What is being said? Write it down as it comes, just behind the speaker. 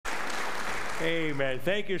Amen.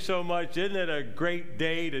 Thank you so much. Isn't it a great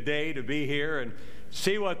day today to be here and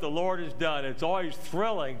see what the Lord has done? It's always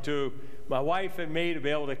thrilling to my wife and me to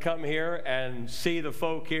be able to come here and see the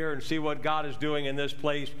folk here and see what God is doing in this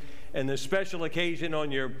place and this special occasion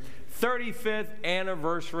on your 35th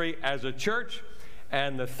anniversary as a church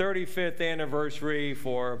and the 35th anniversary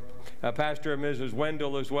for Pastor and Mrs.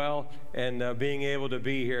 Wendell as well, and being able to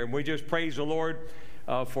be here. And we just praise the Lord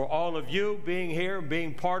for all of you being here,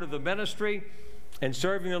 being part of the ministry and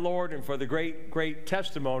serving the Lord, and for the great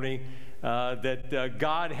testimony that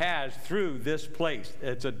God has through this place.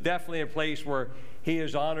 It's definitely a place where He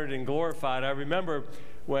is honored and glorified. I remember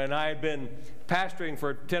when I had been pastoring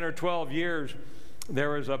for 10 or 12 years,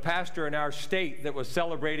 there was a pastor in our state that was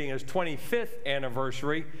celebrating his 25th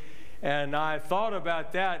anniversary. And I thought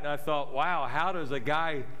about that, and I thought, wow, how does a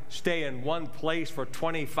guy stay in one place for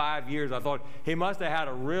 25 years? I thought he must have had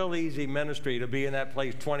a real easy ministry to be in that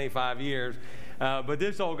place 25 years. But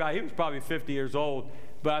this old guy, he was probably 50 years old.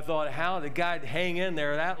 But I thought, how did the guy hang in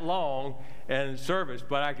there that long in service?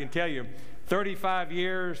 But I can tell you, 35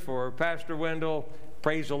 years for Pastor Wendell.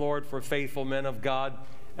 Praise the Lord for faithful men of God.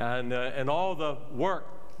 And all the work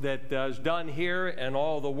that is done here, and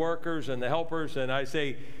all the workers and the helpers. And I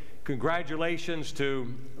say, congratulations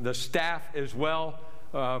to the staff as well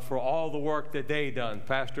for all the work that they done.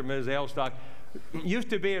 Pastor and Ms. Ailstock used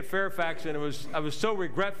to be at Fairfax, and I was so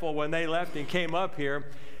regretful when they left and came up here,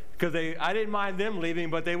 because I didn't mind them leaving,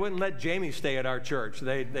 but they wouldn't let Jamie stay at our church.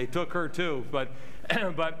 They took her too. But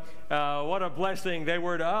what a blessing they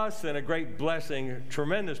were to us, and a great blessing,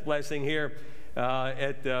 tremendous blessing here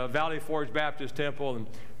at Valley Forge Baptist Temple. And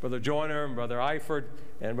Brother Joyner and Brother Eifert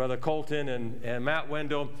and Brother Colton and Matt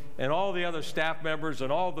Wendell and all the other staff members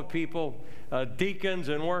and all the people, deacons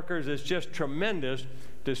and workers. It's just tremendous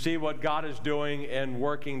to see what God is doing and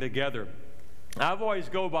working together. I've always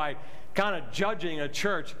go by kind of judging a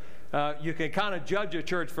church. You can kind of judge a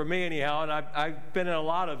church, for me anyhow, and I've been in a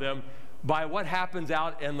lot of them, by what happens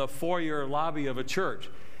out in the foyer lobby of a church.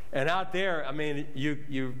 And out there, I mean,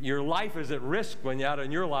 your life is at risk when you're out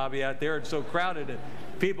in your lobby out there. It's so crowded and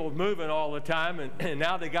people moving all the time. And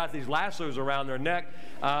now they got these lassos around their neck.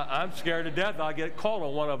 I'm scared to death I'll get caught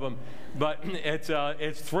on one of them. But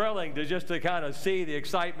it's thrilling to kind of see the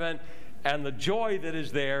excitement and the joy that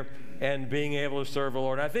is there and being able to serve the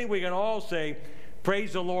Lord. And I think we can all say,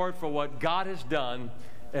 praise the Lord for what God has done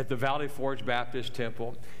at the Valley Forge Baptist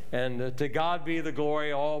Temple. And to God be the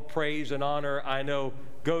glory. All praise and honor, I know,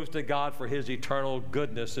 goes to God for His eternal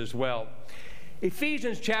goodness as well.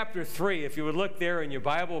 Ephesians chapter 3, if you would look there in your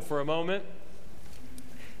Bible for a moment,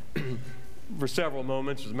 for several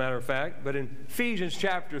moments as a matter of fact, but in Ephesians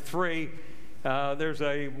chapter 3, there's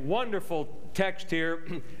a wonderful text here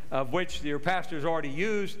of which your pastor's already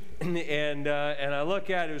used, and I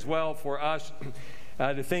look at it as well for us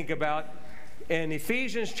to think about. In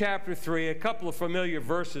Ephesians chapter 3, a couple of familiar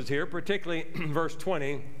verses here, particularly verse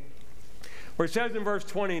 20, where it says in verse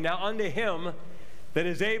 20, now unto Him that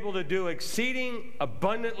is able to do exceeding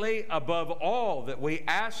abundantly above all that we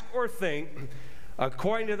ask or think,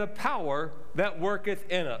 according to the power that worketh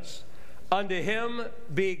in us. Unto Him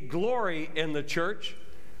be glory in the church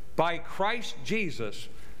by Christ Jesus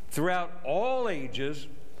throughout all ages,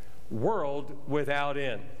 world without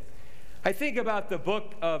end. I think about the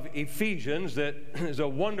book of Ephesians, that is a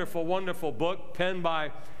wonderful, wonderful book penned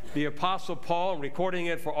by the Apostle Paul, recording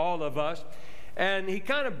it for all of us. And he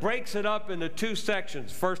kind of breaks it up into two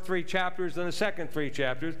sections, first 3 chapters and the second 3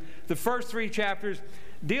 chapters. The first 3 chapters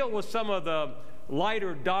deal with some of the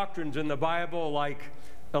lighter doctrines in the Bible, like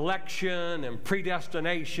election and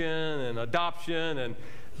predestination and adoption and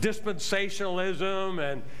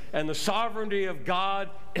dispensationalism and the sovereignty of God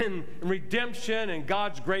and redemption and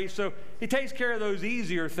God's grace. So he takes care of those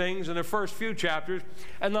easier things in the first few chapters.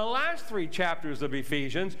 And the last 3 chapters of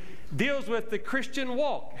Ephesians deals with the Christian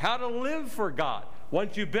walk, how to live for God.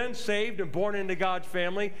 Once you've been saved and born into God's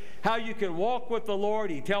family, how you can walk with the Lord.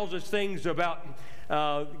 He tells us things about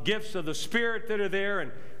gifts of the Spirit that are there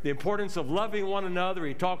and the importance of loving one another.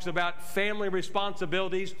 He talks about family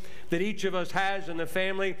responsibilities that each of us has in the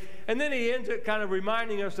family. And then he ends it kind of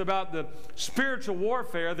reminding us about the spiritual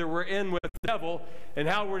warfare that we're in with the devil and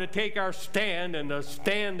how we're to take our stand and to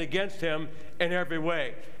stand against him in every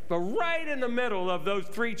way. But right in the middle of those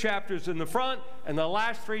 3 chapters in the front and the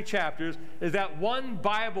last 3 chapters is that one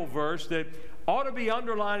Bible verse that ought to be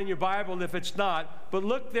underlined in your Bible if it's not. But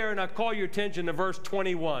look there, and I call your attention to verse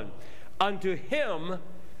 21. Unto Him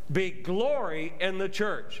be glory in the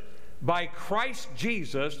church by Christ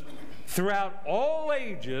Jesus throughout all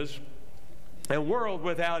ages and world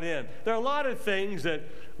without end. There are a lot of things that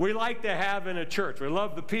we like to have in a church. We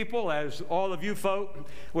love the people, as all of you folk.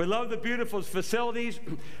 We love the beautiful facilities.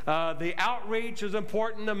 The outreach is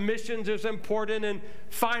important. The missions is important. And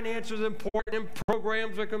finance is important. And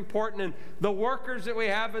programs are important. And the workers that we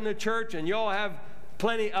have in the church, and you all have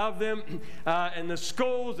plenty of them, and the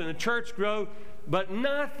schools and the church growth. But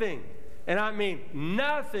nothing, and I mean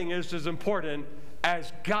nothing, is as important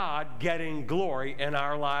as God getting glory in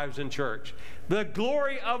our lives in church. The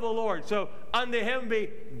glory of the Lord. So unto him be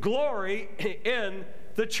glory in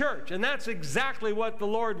the church. And that's exactly what the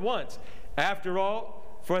Lord wants. After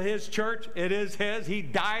all, for his church, it is his. He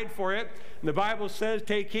died for it. And the Bible says,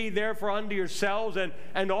 take heed therefore unto yourselves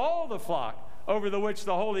and all the flock over the which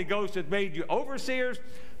the Holy Ghost hath made you overseers,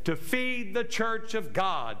 to feed the church of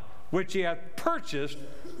God, which he hath purchased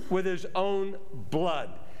with his own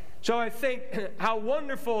blood. So I think how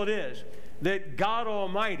wonderful it is that God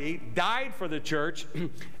Almighty died for the church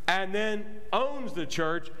and then owns the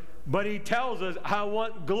church, but he tells us, I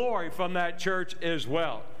want glory from that church as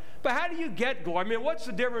well. But how do you get glory? I mean, what's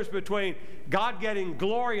the difference between God getting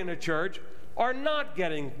glory in the church or not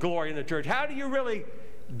getting glory in the church? How do you really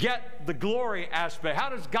get the glory aspect? How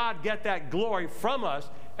does God get that glory from us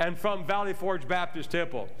and from Valley Forge Baptist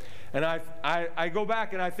Temple? And I go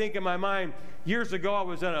back and I think in my mind, years ago I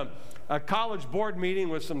was in a college board meeting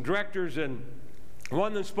with some directors, and one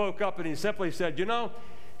of them spoke up and he simply said, you know,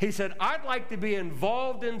 he said, I'd like to be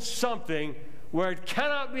involved in something where it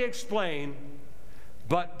cannot be explained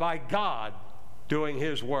but by God doing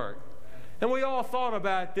his work. And we all thought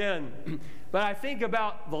about it then. But I think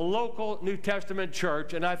about the local New Testament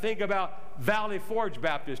church, and I think about Valley Forge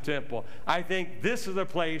Baptist Temple. I think this is a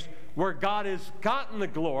place where God has gotten the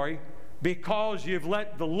glory because you've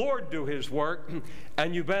let the Lord do his work,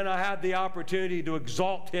 and you've had the opportunity to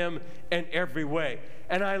exalt him in every way.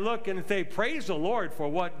 And I look and say, praise the Lord for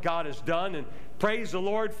what God has done, and praise the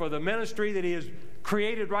Lord for the ministry that he has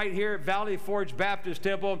created right here at Valley Forge Baptist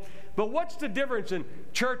Temple. But what's the difference in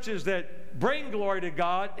churches that bring glory to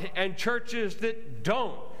God and churches that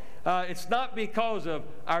don't? It's not because of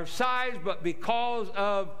our size, but because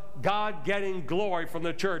of God getting glory from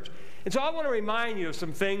the church. And so I want to remind you of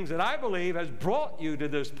some things that I believe has brought you to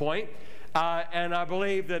this point. And I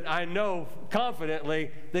believe that I know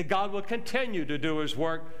confidently that God will continue to do his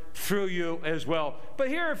work through you as well. But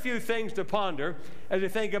here are a few things to ponder as you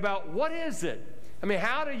think about, what is it? I mean,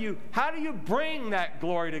 how do you bring that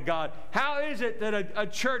glory to God? How is it that a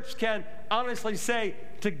church can honestly say,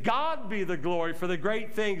 to God be the glory for the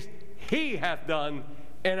great things he hath done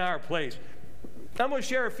in our place? I'm going to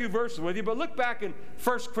share a few verses with you, but look back in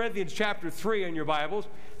 1 Corinthians chapter 3 in your Bibles,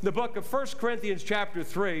 the book of 1 Corinthians chapter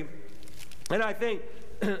 3, and I think,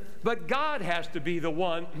 but God has to be the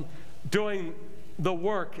one doing the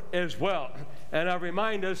work as well. And I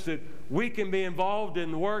remind us that we can be involved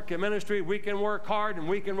in work and ministry. We can work hard, and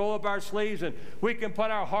we can roll up our sleeves, and we can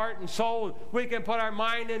put our heart and soul, we can put our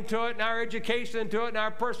mind into it, and our education into it, and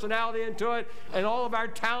our personality into it, and all of our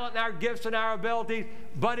talent and our gifts and our abilities.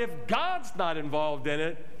 But if God's not involved in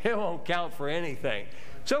it, it won't count for anything.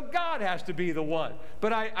 So God has to be the one.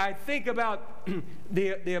 But I think about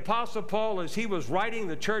the Apostle Paul as he was writing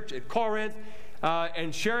the church at Corinth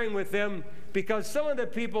and sharing with them, because some of the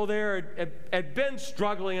people there had been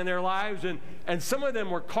struggling in their lives, and some of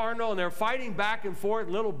them were carnal, and they're fighting back and forth,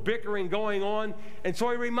 little bickering going on. And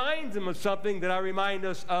so he reminds them of something that I remind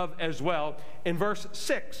us of as well in verse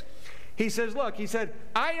 6. He says, look, he said,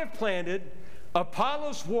 I have planted,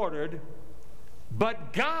 Apollos watered,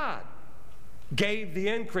 but God gave the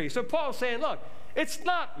increase. So Paul's saying, look, it's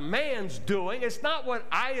not man's doing. It's not what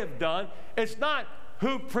I have done. It's not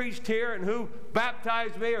who preached here and who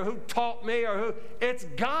baptized me or who taught me or who. It's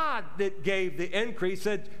God that gave the increase.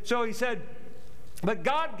 So he said, but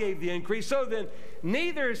God gave the increase. So then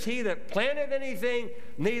neither is he that planted anything,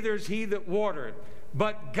 neither is he that watered,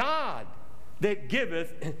 but God that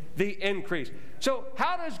giveth the increase. So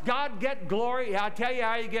how does God get glory? I'll tell you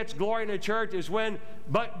how he gets glory in the church is when,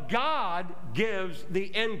 but God gives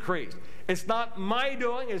the increase. It's not my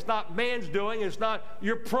doing, it's not man's doing, it's not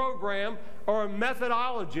your program or a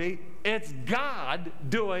methodology, it's God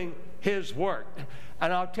doing his work.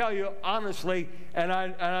 And I'll tell you honestly, and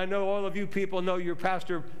I know all of you people know your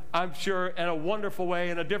pastor, I'm sure, in a wonderful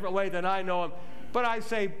way, in a different way than I know him, but I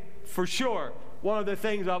say for sure, one of the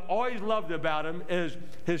things I've always loved about him is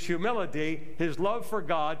his humility, his love for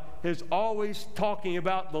God, his always talking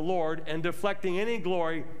about the Lord and deflecting any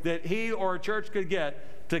glory that he or a church could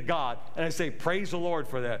get to God. And I say, praise the Lord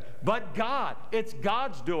for that. But God, it's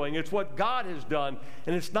God's doing. It's what God has done.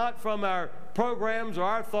 And it's not from our programs or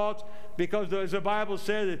our thoughts, because as the Bible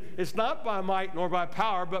says, it's not by might nor by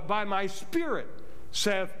power, but by my Spirit,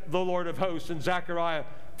 saith the Lord of hosts, in Zechariah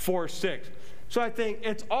 4:6. So I think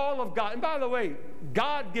it's all of God. And by the way,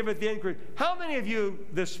 God giveth the increase. How many of you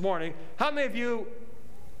this morning, how many of you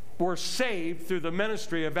were saved through the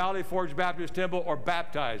ministry of Valley Forge Baptist Temple or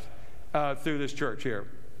baptized through this church here?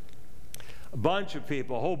 A bunch of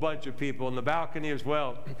people, a whole bunch of people in the balcony as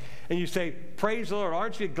well. And you say, praise the Lord.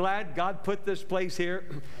 Aren't you glad God put this place here?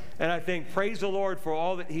 And I think, praise the Lord for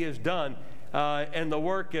all that he has done and the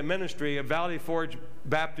work and ministry of Valley Forge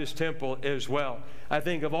Baptist Temple as well. I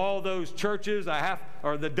think of all those churches,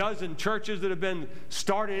 or the dozen churches that have been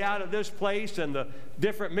started out of this place, and the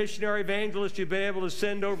different missionary evangelists you've been able to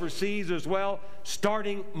send overseas as well,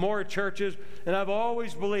 starting more churches. And I've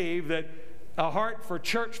always believed that a heart for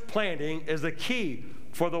church planting is the key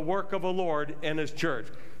for the work of the Lord in his church.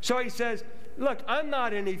 So he says, look, I'm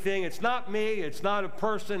not anything. It's not me. It's not a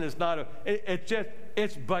person. It's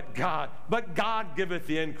but God. But God giveth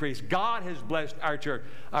the increase. God has blessed our church.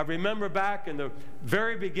 I remember back in the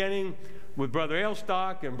very beginning with Brother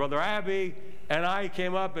Ailstock and Brother Abbey, and I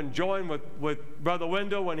came up and joined with Brother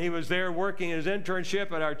Wendell when he was there working his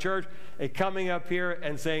internship at our church, and coming up here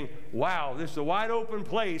and saying, wow, this is a wide open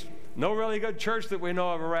place. No really good church that we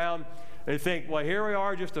know of around. And you think, well, here we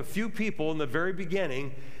are, just a few people in the very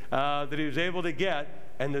beginning that he was able to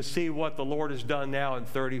get, and to see what the Lord has done now in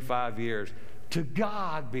 35 years. To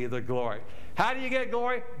God be the glory. How do you get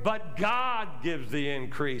glory? But God gives the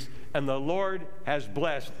increase, and the Lord has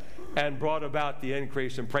blessed and brought about the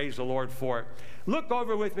increase, and praise the Lord for it. Look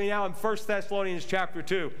over with me now in 1 Thessalonians chapter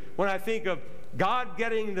 2. When I think of God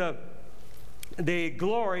getting the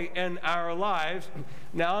glory in our lives,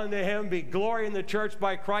 now unto him be glory in the church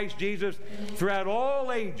by Christ Jesus throughout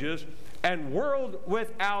all ages and world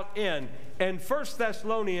without end. In 1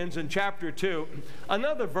 Thessalonians in chapter 2,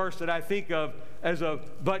 another verse that I think of as a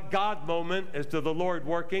but God moment as to the Lord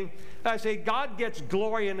working, I say God gets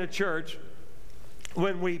glory in the church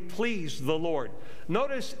when we please the Lord.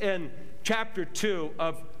 Notice in chapter 2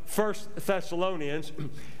 of 1 Thessalonians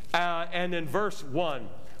and in verse 1,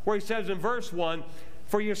 where he says in verse 1,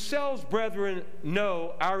 for yourselves, brethren,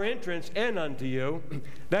 know our entrance in unto you,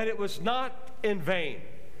 that it was not in vain,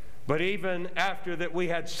 but even after that we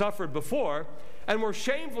had suffered before, and were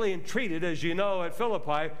shamefully entreated, as you know, at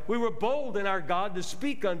Philippi, we were bold in our God to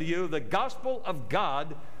speak unto you the gospel of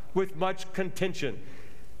God with much contention.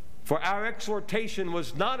 For our exhortation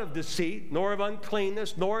was not of deceit, nor of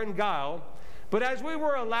uncleanness, nor in guile, but as we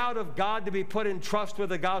were allowed of God to be put in trust with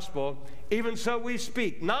the gospel, even so we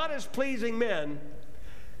speak, not as pleasing men,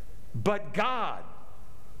 but God,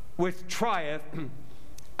 which trieth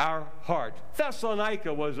our heart.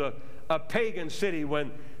 Thessalonica was a pagan city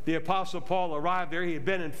when the Apostle Paul arrived there. He had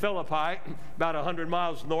been in Philippi, about 100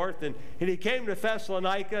 miles north, and he came to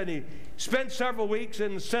Thessalonica, and he spent several weeks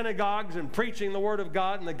in synagogues and preaching the Word of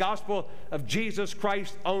God and the gospel of Jesus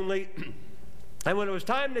Christ only. And when it was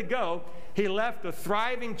time to go, he left a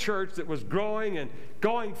thriving church that was growing and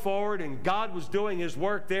going forward, and God was doing his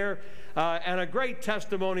work there, and a great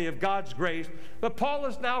testimony of God's grace. But Paul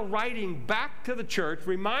is now writing back to the church,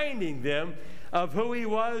 reminding them of who he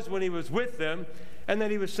was when he was with them, and that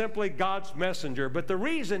he was simply God's messenger. But the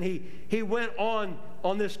reason he went on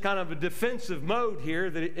this kind of a defensive mode here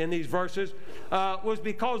in these verses was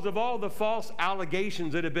because of all the false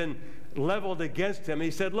allegations that had been leveled against him.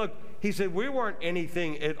 He said, look, we weren't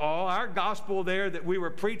anything at all. Our gospel there that we were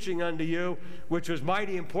preaching unto you, which was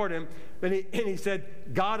mighty important, and he said,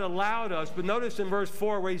 God allowed us. But notice in verse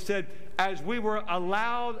 4 where he said, as we were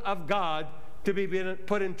allowed of God to be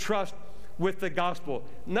put in trust with the gospel.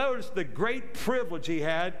 Notice the great privilege he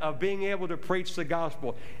had of being able to preach the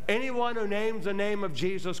gospel. Anyone who names the name of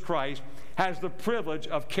Jesus Christ has the privilege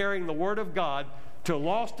of carrying the word of God to a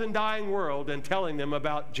lost and dying world and telling them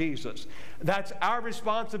about Jesus. That's our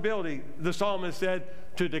responsibility, the psalmist said,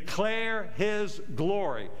 to declare his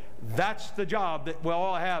glory. That's the job that we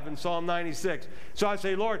all have in Psalm 96. So I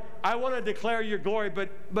say, Lord, I want to declare your glory, but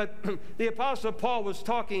the Apostle Paul was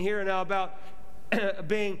talking here now about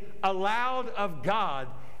being allowed of God,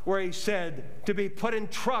 where he said to be put in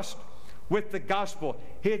trust with the gospel.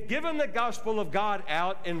 He had given the gospel of God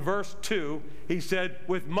out in verse 2, he said,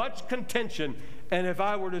 with much contention. And if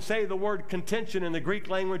I were to say the word contention in the Greek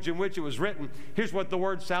language in which it was written, here's what the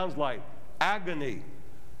word sounds like: agony,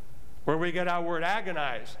 where we get our word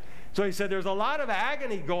agonize. So he said there's a lot of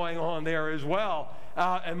agony going on there as well,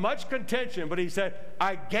 and much contention. But he said,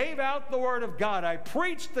 I gave out the word of God. I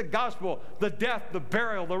preached the gospel, the death, the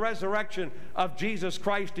burial, the resurrection of Jesus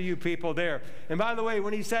Christ to you people there. And by the way,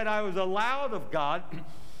 when he said I was allowed of God,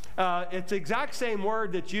 it's the exact same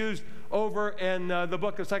word that's used over in the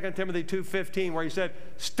book of 2 Timothy 2:15, where he said,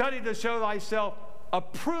 study to show thyself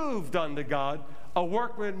approved unto God, a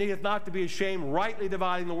workman that needeth not to be ashamed, rightly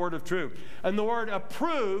dividing the word of truth. And the word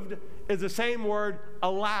approved is the same word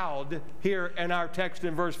allowed here in our text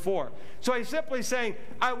in verse 4. So he's simply saying,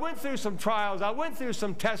 I went through some trials, I went through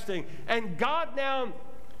some testing, and God now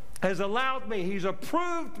has allowed me, he's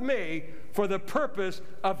approved me for the purpose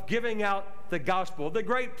of giving out the gospel, the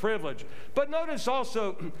great privilege. But notice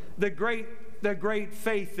also the great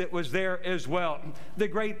faith that was there as well, the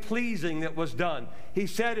great pleasing that was done. He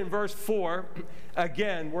said in verse 4,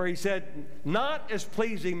 again, where he said, not as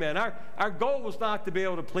pleasing men. Our goal was not to be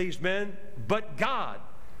able to please men, but God,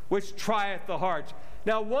 which trieth the hearts.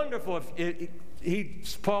 Now, wonderful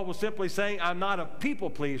if Paul was simply saying, I'm not a people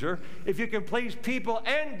pleaser. If you can please people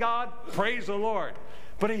and God, praise the Lord.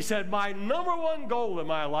 But he said, my number one goal in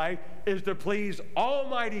my life is to please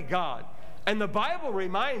Almighty God. And the Bible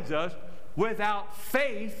reminds us, without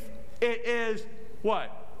faith, it is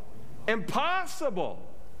what? Impossible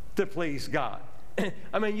to please God.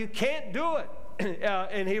 I mean, you can't do it.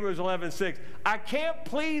 In Hebrews 11:6, I can't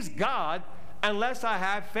please God unless I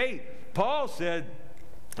have faith. Paul said,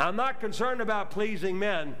 I'm not concerned about pleasing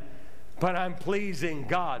men, but I'm pleasing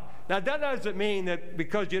God. Now, that doesn't mean that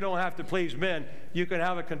because you don't have to please men, you can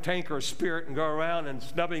have a cantankerous spirit and go around and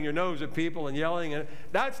snubbing your nose at people and yelling. And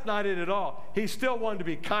that's not it at all. He still wanted to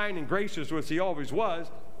be kind and gracious, which he always was,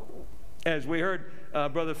 as we heard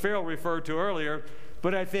Brother Farrell refer to earlier.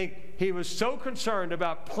 But I think he was so concerned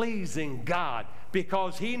about pleasing God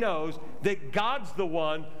because he knows that God's the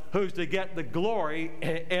one who's to get the glory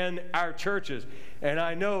in our churches. And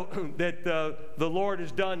I know that the Lord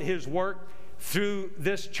has done his work through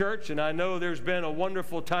this church, and I know there's been a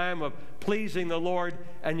wonderful time of pleasing the Lord,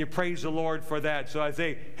 and you praise the Lord for that. So I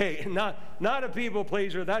say, hey, not a people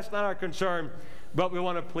pleaser, that's not our concern, but we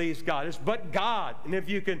want to please God. It's but God, and if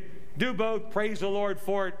you can do both, praise the Lord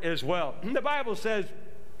for it as well. And the Bible says,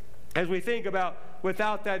 as we think about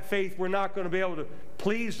without that faith, we're not going to be able to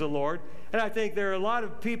please the Lord. And I think there are a lot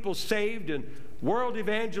of people saved in world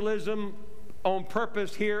evangelism on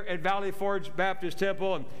purpose here at Valley Forge Baptist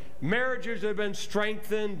Temple, and marriages have been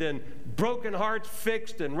strengthened, and broken hearts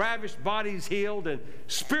fixed, and ravished bodies healed, and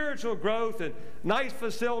spiritual growth, and nice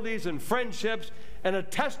facilities, and friendships, and a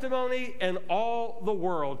testimony in all the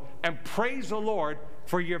world. And praise the Lord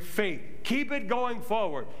for your faith. Keep it going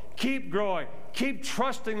forward. Keep growing. Keep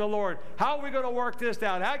trusting the Lord. How are we going to work this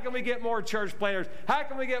out? How can we get more church planters? How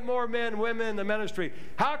can we get more men, women in the ministry?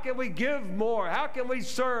 How can we give more? How can we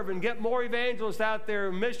serve and get more evangelists out there,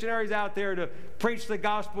 missionaries out there to preach the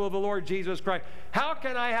gospel of the Lord Jesus Christ? How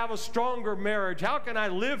can I have a stronger marriage? How can I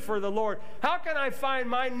live for the Lord? How can I find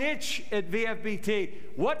my niche at VFBT?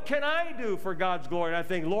 What can I do for God's glory? And I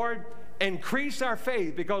think, Lord, increase our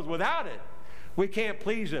faith, because without it, we can't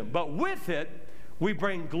please him. But with it, we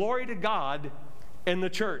bring glory to God in the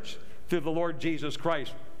church through the Lord Jesus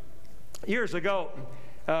Christ. Years ago,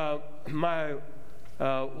 my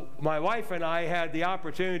wife and I had the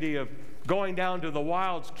opportunity of going down to the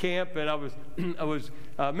Wilds camp, and I was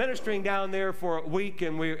ministering down there for a week,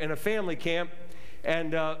 and we were in a family camp,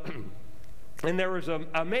 and there was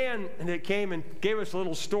a man that came and gave us a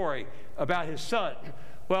little story about his son.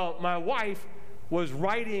 Well, my wife was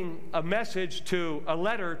writing a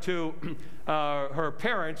letter to her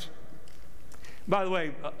parents. By the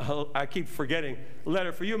way, I keep forgetting,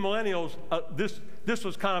 letter. For you millennials, this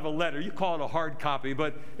was kind of a letter. You call it a hard copy,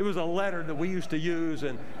 but it was a letter that we used to use,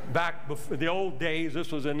 and back before the old days,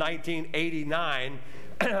 this was in 1989,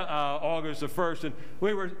 August the 1st, and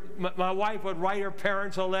my wife would write her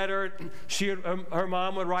parents a letter, her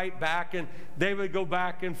mom would write back, and they would go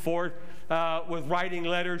back and forth with writing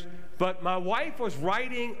letters. But my wife was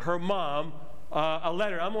writing her mom a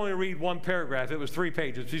letter. I'm only going to read one paragraph. It was 3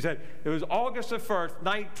 pages. She said, it was August the 1st,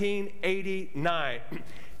 1989.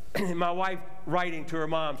 My wife writing to her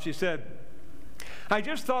mom, she said, I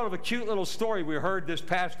just thought of a cute little story we heard this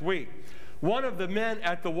past week. One of the men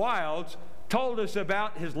at the Wilds told us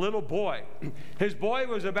about his little boy. His boy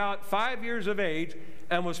was about 5 years of age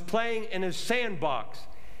and was playing in his sandbox.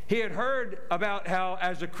 He had heard about how,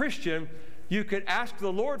 as a Christian, you could ask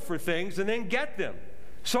the Lord for things and then get them.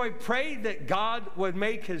 So he prayed that God would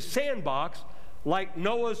make his sandbox like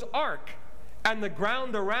Noah's Ark and the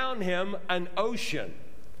ground around him an ocean.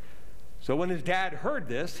 So when his dad heard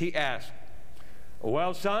this, he asked,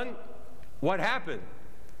 well, son, what happened?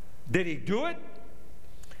 Did he do it?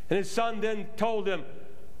 And his son then told him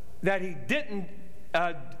that he didn't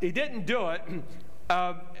do it.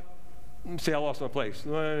 See, I lost my place.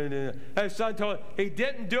 His son told him he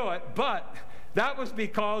didn't do it, but that was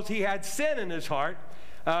because he had sin in his heart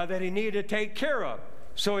that he needed to take care of.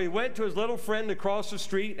 So he went to his little friend across the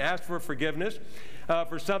street and asked for forgiveness.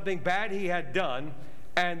 for something bad he had done.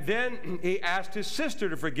 And then he asked his sister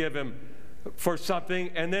to forgive him for something,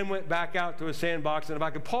 and then went back out to a sandbox. And if I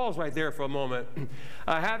could pause right there for a moment,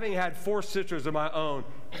 having had 4 sisters of my own,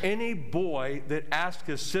 any boy that asks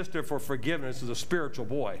his sister for forgiveness is a spiritual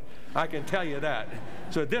boy. I can tell you that.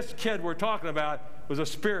 So this kid we're talking about was a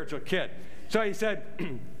spiritual kid. So he said,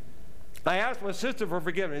 I asked my sister for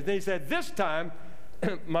forgiveness. And he said, this time,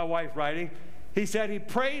 my wife writing, he said he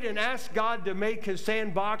prayed and asked God to make his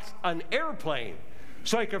sandbox an airplane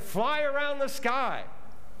so he could fly around the sky.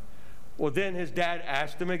 Well, then his dad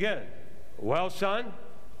asked him again, well, son,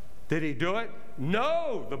 did he do it?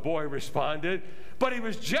 No, the boy responded, but he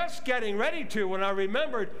was just getting ready to when I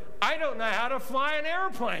remembered I don't know how to fly an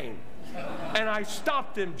airplane. And I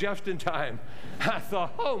stopped him just in time. I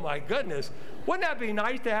thought, oh my goodness, wouldn't that be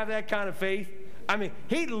nice to have that kind of faith? I mean,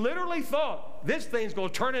 he literally thought this thing's going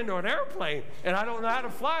to turn into an airplane and I don't know how to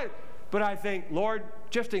fly it. But I think, Lord,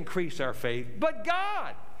 just increase our faith. But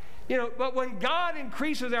God, but when God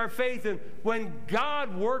increases our faith and when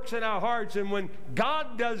God works in our hearts and when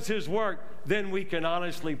God does his work, then we can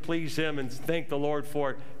honestly please him and thank the Lord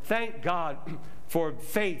for it. Thank God for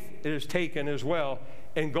faith it has taken as well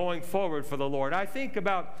in going forward for the Lord. I think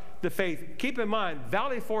about the faith. Keep in mind,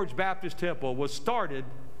 Valley Forge Baptist Temple was started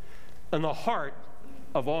in the heart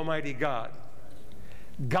of Almighty God.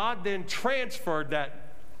 God then transferred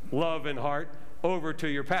that love and heart over to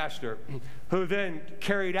your pastor, who then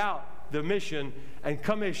carried out the mission and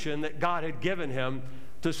commission that God had given him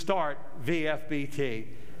to start VFBT.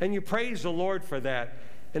 And you praise the Lord for that.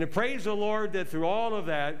 And you praise the Lord that through all of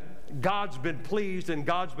that, God's been pleased and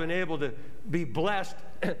God's been able to be blessed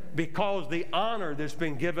because the honor that's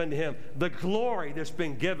been given to him, the glory that's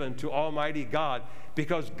been given to Almighty God,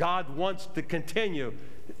 because God wants to continue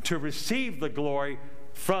to receive the glory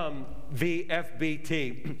from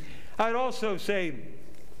VFBT. I'd also say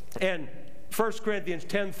in 1 Corinthians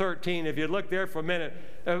 10:13, if you look there for a minute,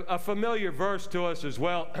 a familiar verse to us as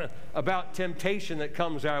well about temptation that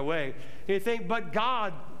comes our way. You think, but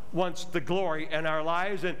God wants the glory in our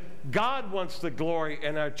lives, and God wants the glory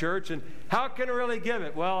in our church, and how can I really give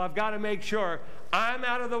it? Well, I've got to make sure I'm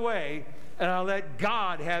out of the way, and I'll let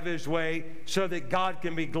God have his way so that God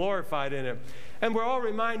can be glorified in it. And we're all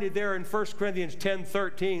reminded there in 1 Corinthians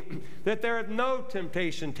 10:13 that there is no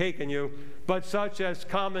temptation taken you, but such as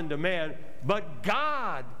common to man. But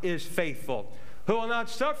God is faithful, who will not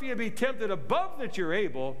suffer you to be tempted above that you're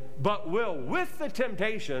able, but will with the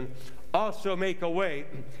temptation also make a way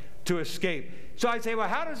to escape. So I say, well,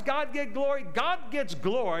 how does God get glory? God gets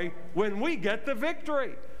glory when we get the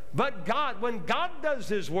victory. But God, when God does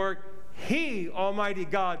his work, he, Almighty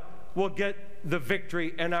God, will get the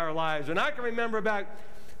victory in our lives. And I can remember back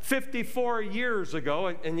 54 years ago,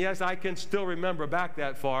 and yes, I can still remember back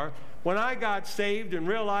that far, when I got saved and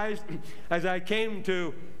realized as I came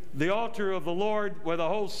to the altar of the Lord with a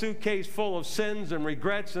whole suitcase full of sins and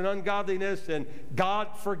regrets and ungodliness, and God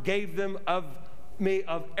forgave them of me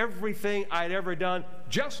of everything I'd ever done,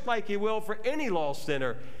 just like he will for any lost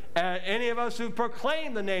sinner. Any of us who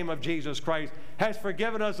proclaim the name of Jesus Christ has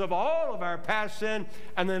forgiven us of all of our past sin,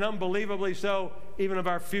 and then unbelievably so, even of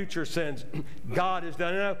our future sins. God has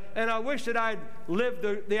done it. And I wish that I'd lived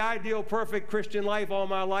the ideal, perfect Christian life all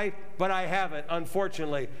my life, but I haven't,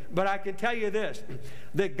 unfortunately. But I can tell you this,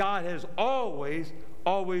 that God has always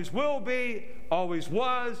will be, always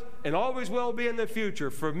was, and always will be in the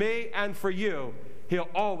future for me and for you. He'll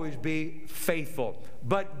always be faithful.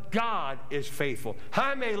 But God is faithful.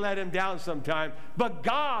 I may let him down sometime, but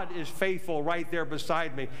God is faithful right there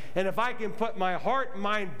beside me. And if I can put my heart and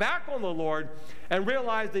mind back on the Lord and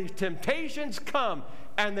realize these temptations come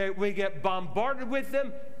and that we get bombarded with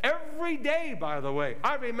them every day, by the way.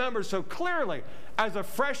 I remember so clearly as a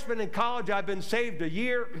freshman in college, I've been saved a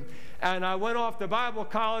year, and I went off to Bible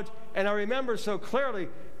college, and I remember so clearly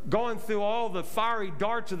going through all the fiery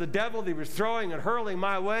darts of the devil that he was throwing and hurling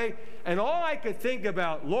my way. And all I could think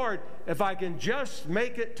about, Lord, if I can just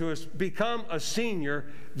make it to become a senior,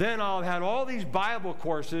 then I'll have all these Bible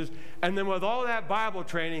courses, and then with all that Bible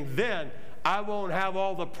training, then I won't have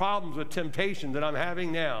all the problems with temptation that I'm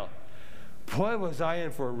having now. Boy, was I in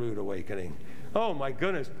for a rude awakening. Oh, my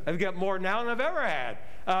goodness. I've got more now than I've ever had.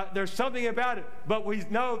 There's something about it. But we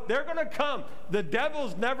know they're going to come. The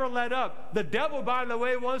devil's never let up. The devil, by the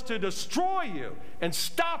way, wants to destroy you and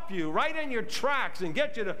stop you right in your tracks and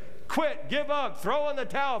get you to quit, give up, throw in the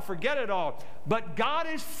towel, forget it all. But God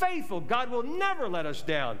is faithful. God will never let us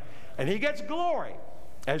down. And he gets glory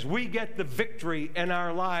as we get the victory in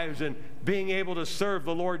our lives and being able to serve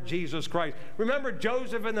the Lord Jesus Christ. Remember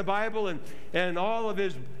Joseph in the Bible and all of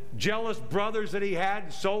his jealous brothers that he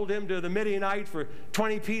had sold him to the Midianites for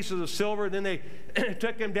 20 pieces of silver. Then they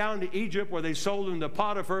took him down to Egypt, where they sold him to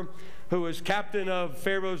Potiphar, who was captain of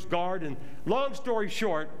Pharaoh's guard. And long story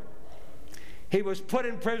short, he was put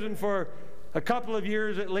in prison for a couple of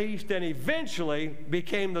years at least, and eventually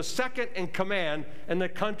became the second in command in the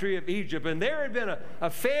country of Egypt. And there had been a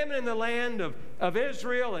famine in the land of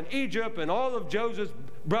Israel and Egypt, and all of Joseph's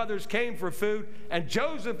brothers came for food, and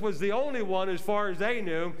Joseph was the only one, as far as they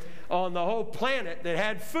knew, on the whole planet that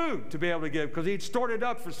had food to be able to give, because he'd stored it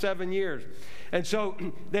up for 7 years. And so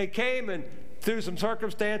they came, and through some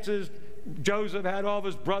circumstances, Joseph had all of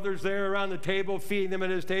his brothers there around the table, feeding them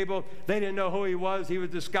at his table. They didn't know who he was. He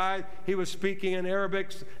was disguised. He was speaking in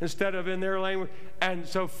Arabic instead of in their language. And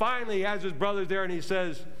so finally he has his brothers there, and he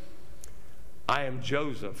says, "I am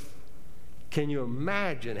Joseph." Can you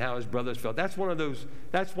imagine how his brothers felt? That's one of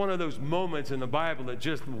those moments in the Bible that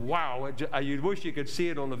just, wow, you'd wish you could see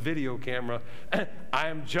it on the video camera. I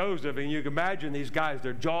am Joseph. And you can imagine these guys,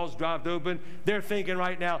 their jaws dropped open. They're thinking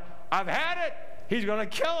right now, I've had it. He's going to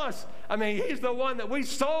kill us. I mean, he's the one that we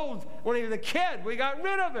sold when he was a kid. We got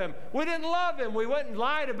rid of him. We didn't love him. We went and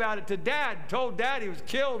lied about it to Dad, told Dad he was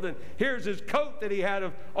killed, and here's his coat that he had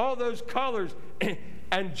of all those colors.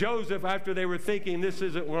 And Joseph, after they were thinking this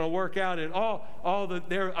isn't going to work out, and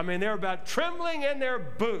they're about trembling in their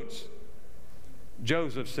boots,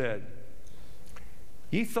 Joseph said,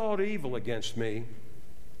 "Ye thought evil against me,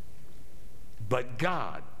 but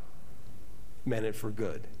God meant it for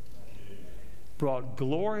good." Brought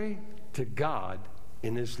glory to God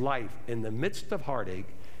in his life, in the midst of heartache,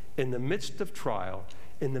 in the midst of trial,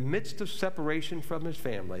 in the midst of separation from his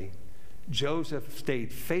family. Joseph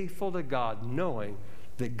stayed faithful to God, knowing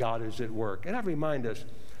that God is at work. And I remind us,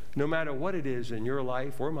 no matter what it is in your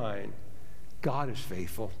life or mine, God is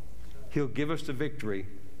faithful. He'll give us the victory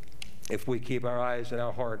if we keep our eyes and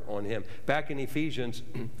our heart on him. Back in Ephesians,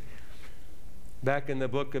 back in the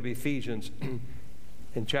book of Ephesians,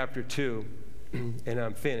 in chapter 2, and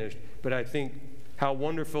I'm finished, but I think how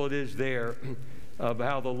wonderful it is there of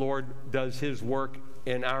how the Lord does his work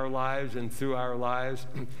in our lives and through our lives,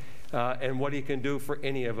 and what he can do for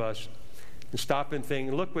any of us. And stop and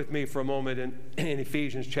think. Look with me for a moment in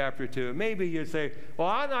Ephesians chapter 2. Maybe you'd say, well,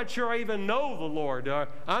 I'm not sure I even know the Lord.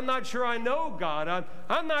 I'm not sure I know God.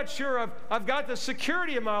 I'm not sure I've got the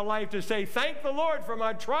security in my life to say, thank the Lord for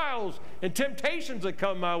my trials and temptations that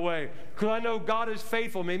come my way, because I know God is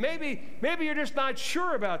faithful to me. Maybe you're just not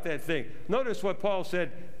sure about that thing. Notice what Paul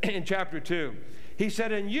said in chapter 2. He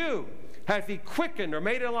said, "And you hath he quickened or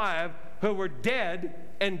made alive who were dead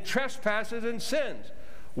in trespasses and sins,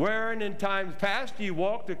 wherein in times past ye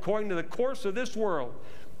walked according to the course of this world,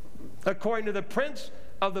 according to the prince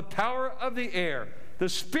of the power of the air, the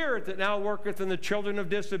spirit that now worketh in the children of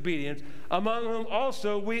disobedience, among whom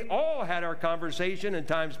also we all had our conversation in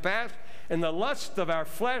times past, in the lust of our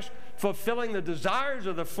flesh, fulfilling the desires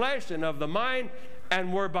of the flesh and of the mind,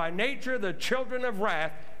 and were by nature the children of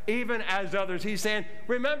wrath, even as others." He's saying,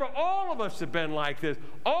 remember, all of us have been like this.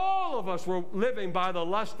 All of us were living by the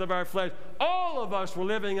lust of our flesh. All of us were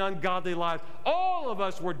living ungodly lives. All of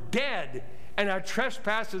us were dead in our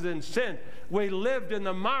trespasses and sin. We lived in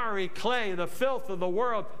the miry clay, the filth of the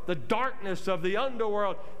world, the darkness of the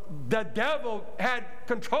underworld. The devil had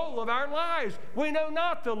control of our lives. We know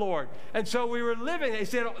not the Lord. And so we were living. They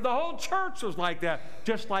said the whole church was like that,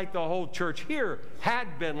 just like the whole church here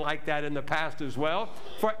had been like that in the past as well,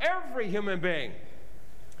 for every human being.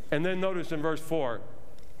 And then notice in verse 4,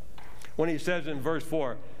 when he says in verse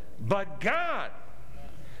 4, but God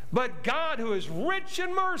who is rich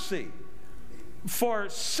in mercy, for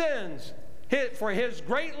sins, for his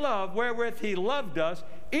great love wherewith he loved us,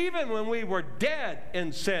 even when we were dead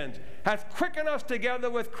in sins, hath quickened us together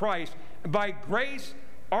with Christ. By grace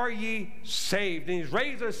are ye saved. And he's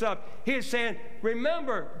raised us up. He is saying,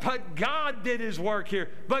 remember, but God did his work here.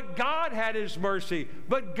 But God had his mercy.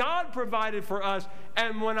 But God provided for us.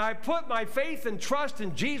 And when I put my faith and trust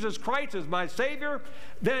in Jesus Christ as my Savior,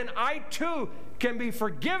 then I too can be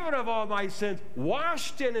forgiven of all my sins,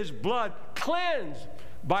 washed in his blood, cleansed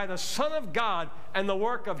by the Son of God and the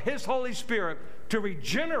work of his Holy Spirit to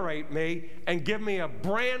regenerate me and give me a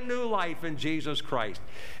brand new life in Jesus Christ.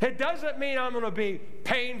 It doesn't mean I'm going to be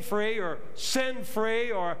pain-free or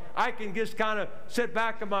sin-free, or I can just kind of sit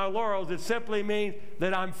back in my laurels. It simply means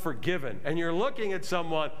that I'm forgiven. And you're looking at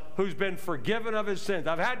someone who's been forgiven of his sins.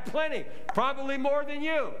 I've had plenty, probably more than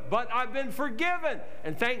you, but I've been forgiven.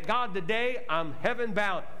 And thank God today I'm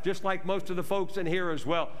heaven-bound, just like most of the folks in here as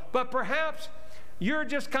well. But perhaps you're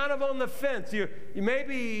just kind of on the fence.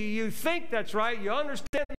 Maybe you think that's right. You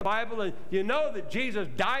understand the Bible, and you know that Jesus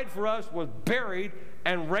died for us, was buried,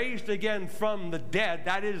 and raised again from the dead.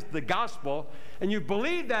 That is the gospel. And you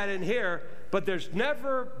believe that in here, but there's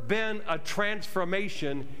never been a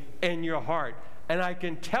transformation in your heart. And I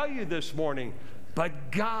can tell you this morning,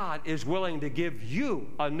 but God is willing to give you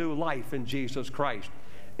a new life in Jesus Christ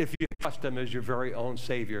if you trust Him as your very own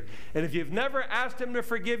Savior. And if you've never asked Him to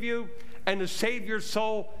forgive you and to save your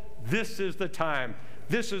soul, this is the time.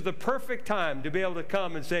 This is the perfect time to be able to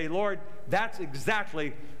come and say, Lord, that's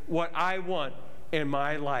exactly what I want in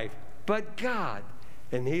my life. But God,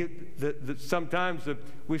 and sometimes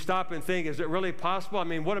we stop and think, is it really possible? I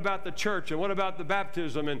mean, what about the church? And what about the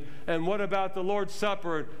baptism? And what about the Lord's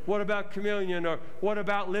Supper? And what about communion? Or what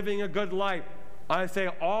about living a good life? I say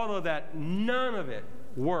all of that, none of it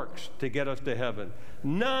works to get us to heaven.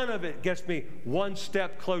 None of it gets me one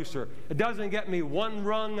step closer. It doesn't get me one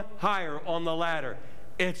rung higher on the ladder.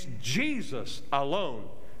 It's Jesus alone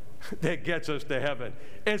that gets us to heaven.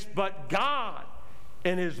 It's but God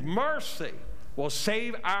in His mercy will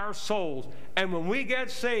save our souls. And when we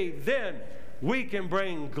get saved, then we can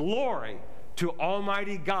bring glory to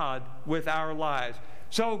Almighty God with our lives.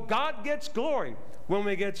 So God gets glory when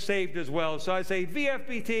we get saved as well. So I say,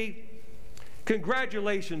 VFBT,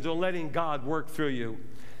 congratulations on letting God work through you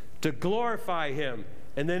to glorify Him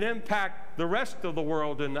and then impact the rest of the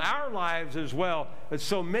world and our lives as well. As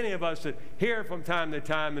so many of us that hear from time to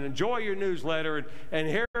time and enjoy your newsletter and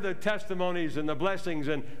hear the testimonies and the blessings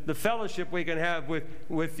and the fellowship we can have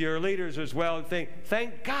with your leaders as well, and think,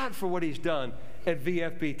 thank God for what He's done at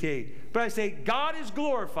VFBT. But I say, God is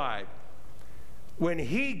glorified when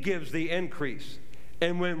He gives the increase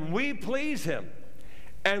and when we please Him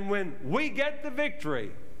and when we get the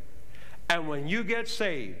victory and when you get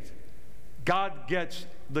saved. God gets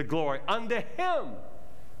the glory. Unto Him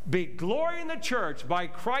be glory in the church by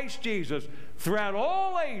Christ Jesus throughout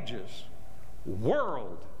all ages,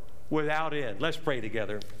 world without end. Let's pray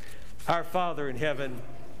together. Our Father in heaven,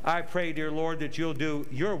 I pray, dear Lord, that you'll do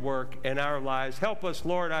your work in our lives. Help us,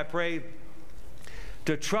 Lord, I pray,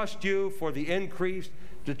 to trust you for the increase,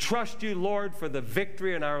 to trust you, Lord, for the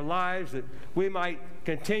victory in our lives, that we might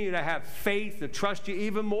continue to have faith, to trust you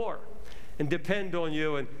even more and depend on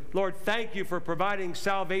you. And Lord, thank you for providing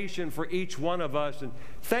salvation for each one of us. And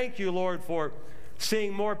thank you, Lord, for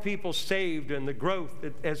seeing more people saved and the growth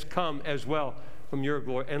that has come as well from your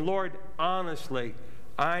glory. And Lord, honestly,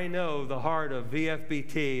 I know the heart of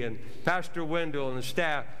VFBT and Pastor Wendell and the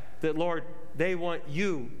staff that, Lord, they want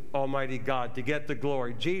you, Almighty God, to get the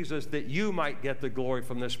glory. Jesus, that you might get the glory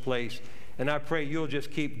from this place. And I pray you'll just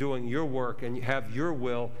keep doing your work and have your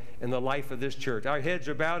will in the life of this church. Our heads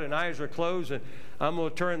are bowed and eyes are closed, and I'm going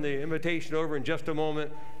to turn the invitation over in just a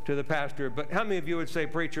moment to the pastor. But how many of you would say,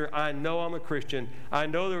 preacher, I know I'm a Christian. I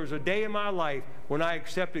know there was a day in my life when I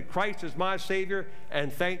accepted Christ as my Savior,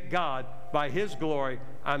 and thank God, by His glory,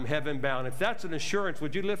 I'm heaven bound. If that's an assurance,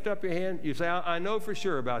 would you lift up your hand? You say, I know for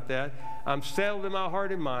sure about that. I'm settled in my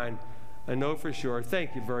heart and mind. I know for sure.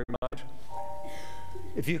 Thank you very much.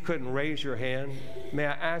 If you couldn't raise your hand, may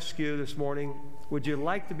I ask you this morning, would you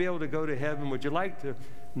like to be able to go to heaven? Would you like to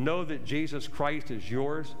know that Jesus Christ is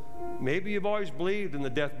yours? Maybe you've always believed in the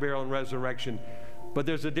death, burial, and resurrection, but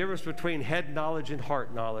there's a difference between head knowledge and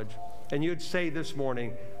heart knowledge. And you'd say this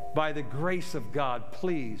morning, by the grace of God,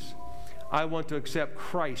 please, I want to accept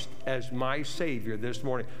Christ as my Savior this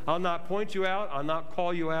morning. I'll not point you out. I'll not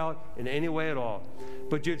call you out in any way at all.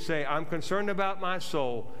 But you'd say, I'm concerned about my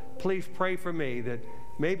soul. Please pray for me that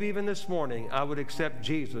maybe even this morning I would accept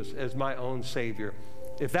Jesus as my own Savior.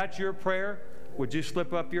 If that's your prayer, would you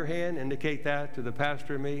slip up your hand, indicate that to the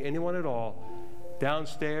pastor and me? Anyone at all?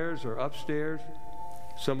 Downstairs or upstairs?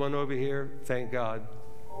 Someone over here? Thank God.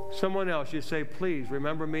 Someone else, you say, please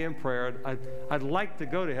remember me in prayer. I'd like to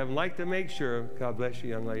go to heaven, like to make sure. God bless you,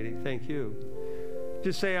 young lady. Thank you.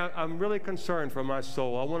 Just say, I'm really concerned for my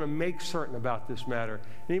soul. I want to make certain about this matter.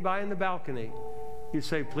 Anybody in the balcony? You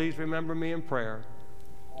say, please remember me in prayer.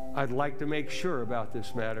 I'd like to make sure about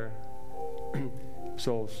this matter.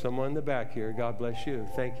 So someone in the back here, God bless you.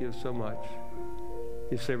 Thank you so much.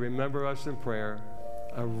 You say, remember us in prayer.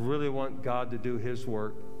 I really want God to do His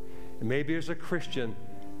work. And maybe as a Christian,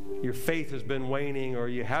 your faith has been waning, or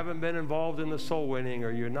you haven't been involved in the soul winning,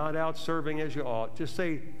 or you're not out serving as you ought. Just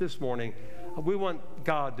say this morning, we want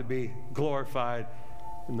God to be glorified.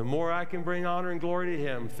 And the more I can bring honor and glory to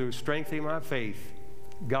Him through strengthening my faith,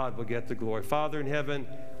 God will get the glory. Father in heaven,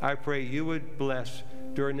 I pray you would bless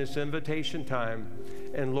during this invitation time.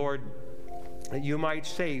 And Lord, that you might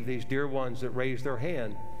save these dear ones that raise their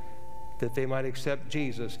hand, that they might accept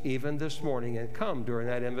Jesus even this morning and come during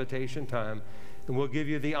that invitation time. And we'll give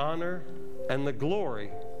you the honor and the glory.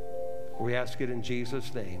 We ask it in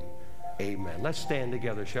Jesus' name. Amen. Let's stand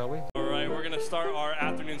together, shall we? All right, we're going to start our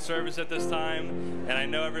afternoon service at this time, and I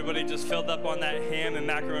know everybody just filled up on that ham and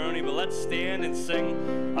macaroni, but let's stand and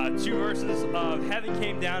sing 2 verses of Heaven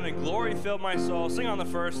Came Down and Glory Filled My Soul. Sing on the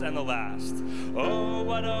first and the last. Oh,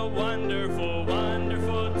 what a wonderful,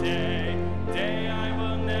 wonderful day, day I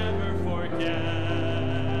will never forget.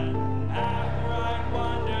 After I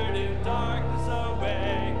wandered in darkness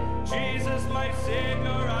away, Jesus, my Savior,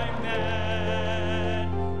 I met.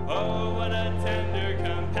 Oh, what a tender,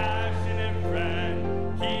 compassionate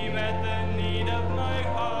friend. He met the need of my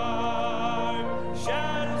heart.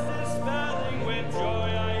 Shadows dispelling with joy,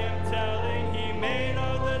 I am telling. He made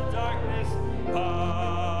all the darkness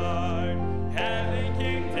part. Heaven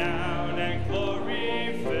came down and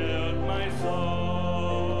glory filled my soul.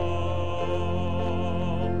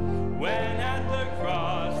 When at the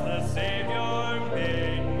cross the Savior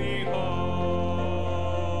made me whole.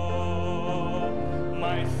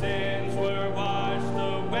 My sins were washed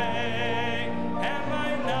away, and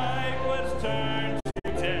my night was turned to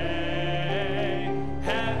day.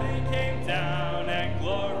 Heaven came down, and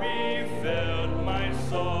glory filled my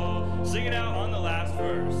soul. Sing it out on the last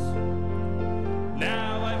verse.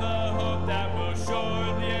 Now I've a hope that will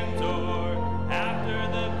surely endure after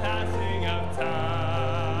the passing of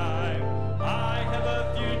time. I have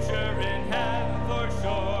a future in heaven for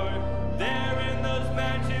sure, there in those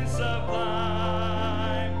mansions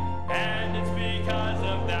sublime. And it's because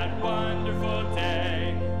of that wonderful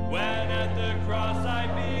day when at the cross I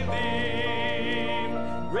believed.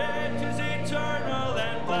 Riches eternal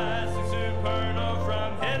and blessings supernal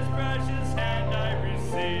from his precious hand I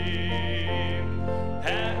received.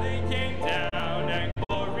 Heaven came down and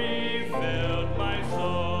glory filled my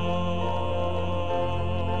soul.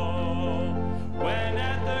 When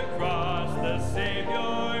at the cross the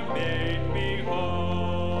Savior made me whole.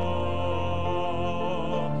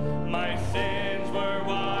 My sins were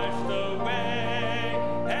washed away,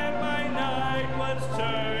 and my night was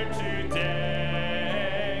turned to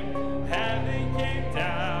day. Heaven came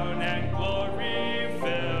down and glory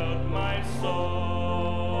filled my soul.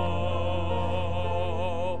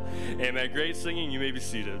 Amen. Great singing. You may be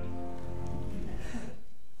seated.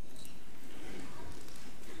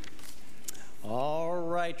 All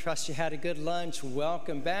right, trust you had a good lunch.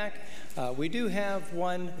 Welcome back. We do have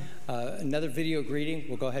another video greeting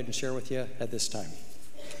we'll go ahead and share with you at this time.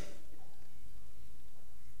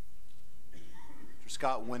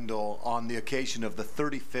 Scott Wendell, on the occasion of the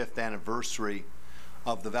 35th anniversary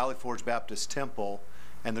of the Valley Forge Baptist Temple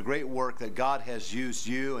and the great work that God has used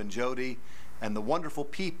you and Jody and the wonderful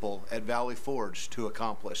people at Valley Forge to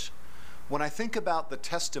accomplish. When I think about the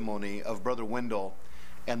testimony of Brother Wendell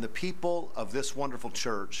and the people of this wonderful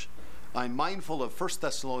church, I'm mindful of 1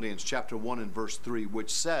 Thessalonians chapter 1 and verse 3,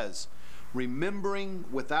 which says, remembering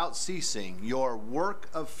without ceasing your work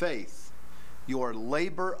of faith, your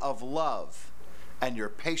labor of love, and your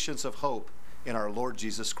patience of hope in our Lord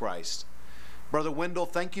Jesus Christ. Brother Wendell,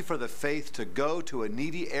 thank you for the faith to go to a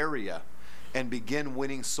needy area and begin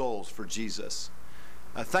winning souls for Jesus.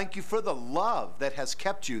 Thank you for the love that has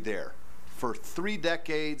kept you there for 3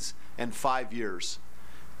 decades and 5 years.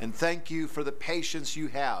 And thank you for the patience you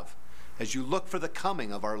have as you look for the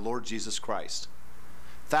coming of our Lord Jesus Christ.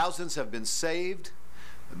 Thousands have been saved.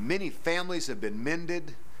 Many families have been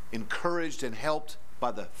mended, encouraged, and helped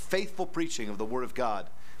by the faithful preaching of the Word of God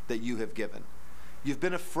that you have given. You've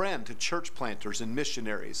been a friend to church planters and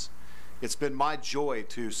missionaries. It's been my joy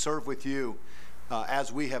to serve with you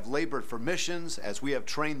as we have labored for missions, as we have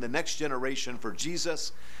trained the next generation for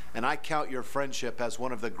Jesus, and I count your friendship as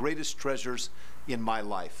one of the greatest treasures in my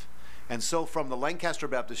life. And so from the Lancaster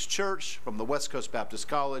Baptist Church, from the West Coast Baptist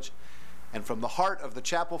College, and from the heart of the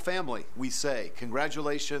Chapel family, we say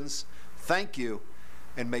congratulations, thank you,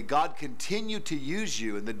 and may God continue to use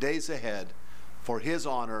you in the days ahead for His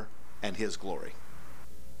honor and His glory.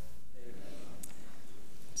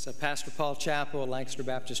 So Pastor Paul Chappell, Lancaster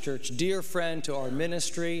Baptist Church, dear friend to our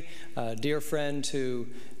ministry, dear friend to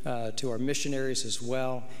our missionaries as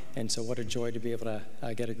well. And so what a joy to be able to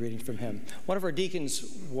get a greeting from him. One of our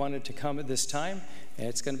deacons wanted to come at this time, and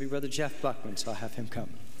it's going to be Brother Jeff Buckman, so I'll have him come.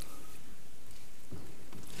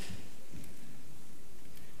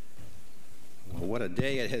 Well, what a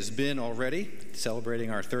day it has been already, celebrating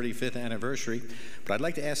our 35th anniversary. But I'd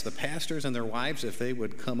like to ask the pastors and their wives if they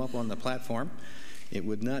would come up on the platform. It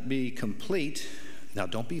would not be complete. Now,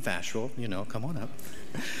 don't be bashful, come on up.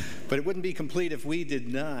 But it wouldn't be complete if we did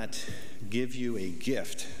not give you a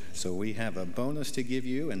gift. So we have a bonus to give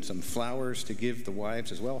you and some flowers to give the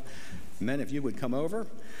wives as well. Men, if you would come over.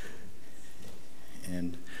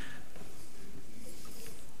 And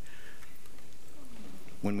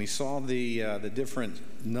When we saw the different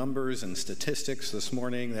numbers and statistics this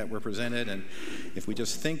morning that were presented, and if we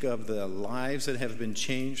just think of the lives that have been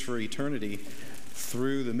changed for eternity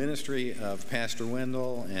through the ministry of Pastor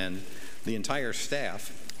Wendell and the entire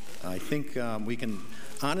staff, I think we can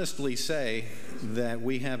honestly say that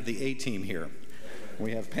we have the A-team here.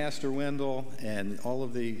 We have Pastor Wendell and all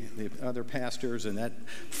of the other pastors, and that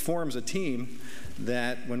forms a team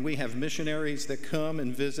that when we have missionaries that come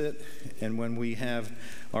and visit, and when we have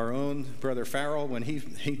our own Brother Farrell, when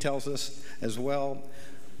he tells us as well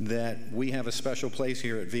that we have a special place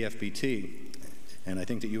here at VFBT, and I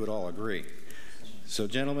think that you would all agree. So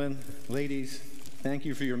gentlemen, ladies, thank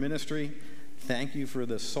you for your ministry. Thank you for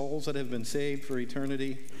the souls that have been saved for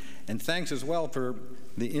eternity. And thanks as well for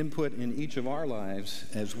the input in each of our lives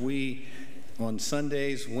as we, on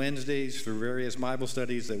Sundays, Wednesdays, through various Bible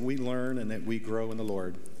studies, that we learn and that we grow in the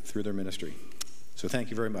Lord through their ministry. So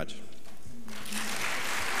thank you very much.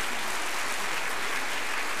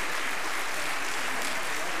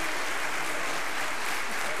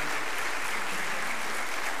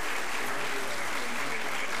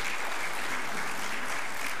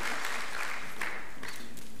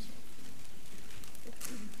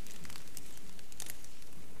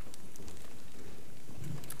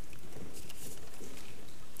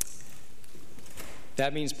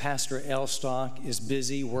 That means Pastor Elstock is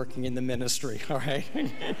busy working in the ministry, all right?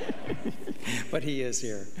 But he is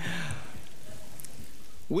here.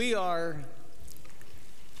 We are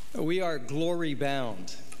glory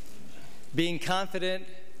bound, being confident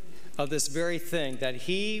of this very thing, that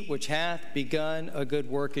he which hath begun a good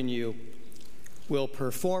work in you will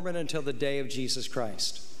perform it until the day of Jesus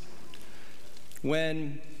Christ.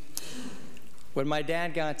 When my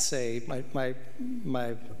dad got saved,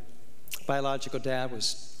 my biological dad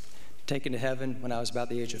was taken to heaven when I was about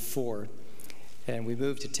the age of 4, and we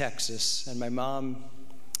moved to Texas, and my mom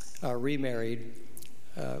remarried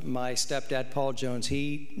my stepdad, Paul Jones.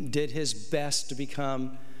 He did his best to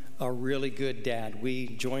become a really good dad. We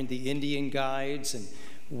joined the Indian Guides and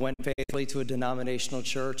went faithfully to a denominational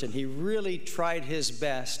church, and he really tried his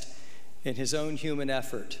best in his own human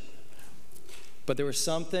effort. But there was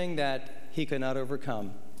something that he could not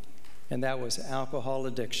overcome, and that was alcohol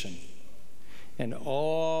addiction. And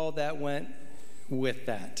all that went with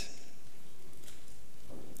that.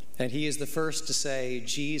 And he is the first to say,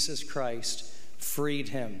 Jesus Christ freed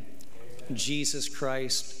him. Jesus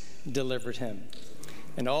Christ delivered him.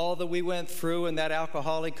 And all that we went through in that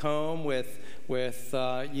alcoholic home with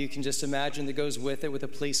you can just imagine that goes with it, with the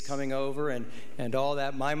police coming over and all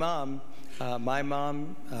that. My mom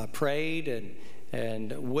prayed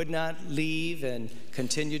and would not leave and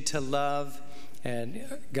continued to love. And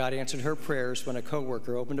God answered her prayers when a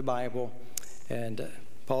coworker opened a Bible, and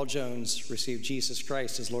Paul Jones received Jesus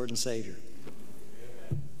Christ as Lord and Savior.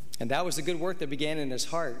 And that was the good work that began in his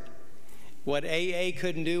heart. What AA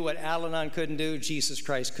couldn't do, what Al-Anon couldn't do, Jesus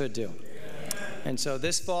Christ could do. And so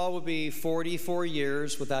this fall will be 44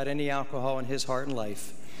 years without any alcohol in his heart and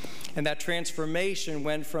life. And that transformation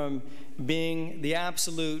went from being the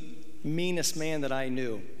absolute meanest man that I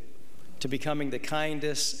knew to becoming the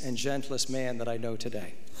kindest and gentlest man that I know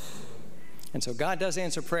today. And so God does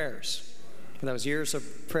answer prayers. But that was years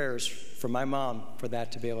of prayers from my mom for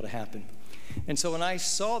that to be able to happen. And so when I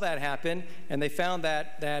saw that happen, and they found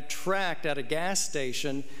that tract at a gas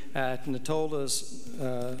station at Natoli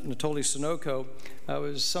Sunoco, it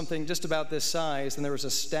was something just about this size, and there was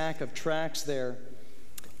a stack of tracts there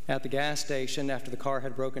at the gas station after the car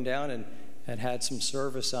had broken down and had some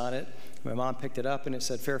service on it. My mom picked it up, and it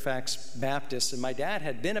said Fairfax Baptist, and my dad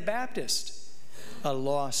had been a Baptist, a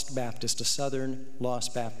lost Baptist, a Southern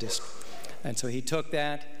lost Baptist. And so he took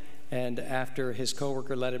that, and after his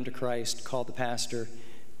coworker led him to Christ, called the pastor,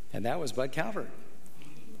 and that was Bud Calvert.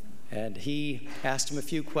 And he asked him a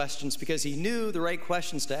few questions because he knew the right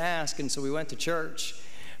questions to ask, and so we went to church.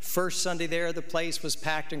 First Sunday there, the place was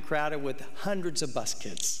packed and crowded with hundreds of bus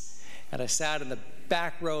kids. And I sat in the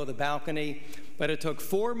back row of the balcony, but it took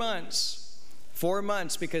 4 months,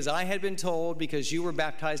 because I had been told, because you were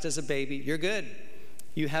baptized as a baby, you're good.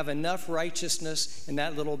 You have enough righteousness in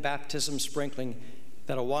that little baptism sprinkling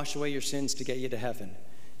that'll wash away your sins to get you to heaven.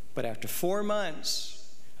 But after 4 months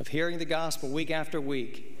of hearing the gospel week after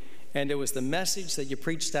week, and it was the message that you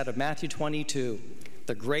preached out of Matthew 22,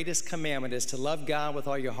 the greatest commandment is to love God with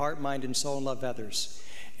all your heart, mind, and soul, and love others.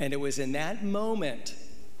 And it was in that moment,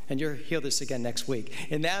 and you'll hear this again next week,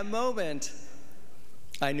 in that moment,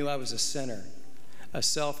 I knew I was a sinner, a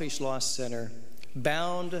selfish, lost sinner,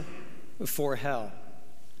 bound for hell.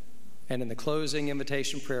 And in the closing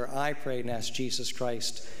invitation prayer, I prayed and asked Jesus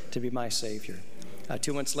Christ to be my Savior.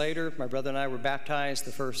 2 months later, my brother and I were baptized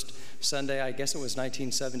the first Sunday, I guess it was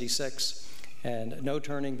 1976, and no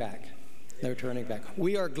turning back. No turning back.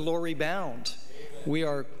 We are glory bound. We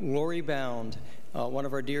are glory bound. One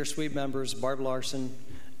of our dear sweet members, Barb Larson,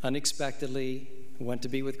 unexpectedly went to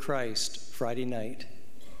be with Christ Friday night,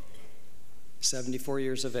 74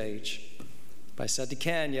 years of age. But I said to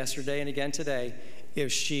Ken yesterday and again today,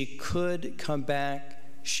 if she could come back,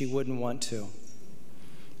 she wouldn't want to,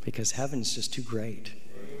 because heaven's just too great.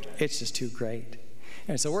 It's just too great.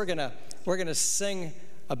 And so we're gonna sing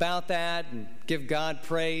about that and give God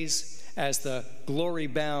praise as the Glory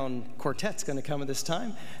Bound Quartet's going to come at this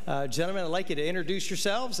time. Gentlemen, I'd like you to introduce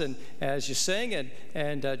yourselves, and as you sing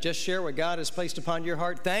and just share what God has placed upon your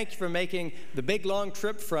heart. Thank you for making the big long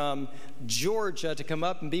trip from Georgia to come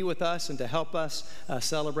up and be with us and to help us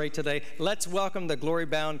celebrate today. Let's welcome the Glory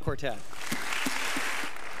Bound Quartet.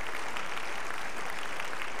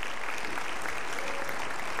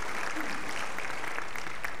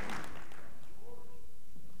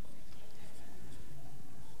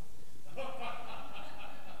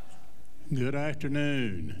 Good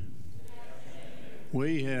afternoon.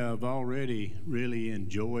 We have already really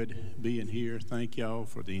enjoyed being here. Thank y'all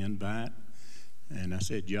for the invite. And I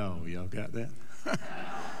said y'all got that?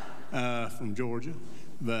 From Georgia.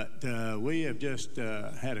 But we have just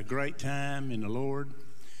had a great time in the Lord.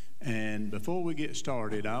 And before we get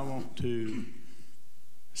started, I want to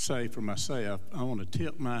say for myself, I want to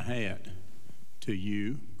tip my hat to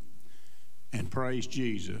you and praise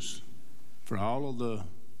Jesus for all of the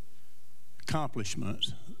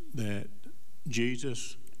accomplishments that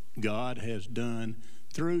Jesus, God, has done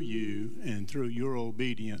through you and through your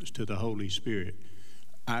obedience to the Holy Spirit.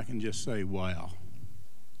 I can just say, wow.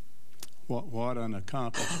 What an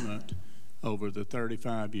accomplishment over the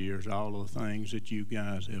 35 years, all the things that you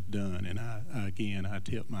guys have done. And I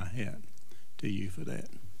tip my hat to you for that.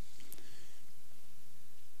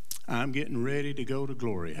 I'm getting ready to go to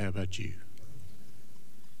glory. How about you?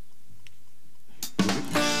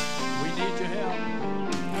 We need your help.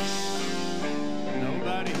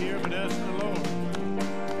 Nobody here but us and the Lord.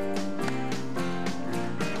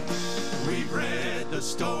 We've read the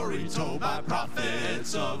story told by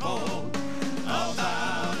prophets of old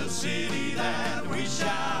about a city that we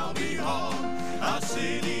shall behold, a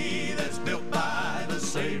city that's built by the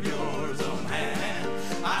Savior's own hand.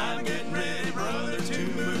 I'm getting ready, brother, to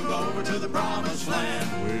move over to the promised land.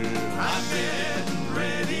 I'm getting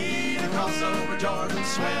ready to cross over Jordan's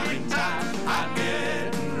swelling tide. I'm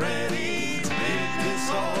getting ready to bid this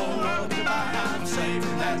whole world goodbye. I'm saved,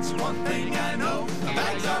 and that's one thing I know. My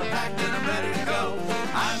bags are packed and I'm ready to go.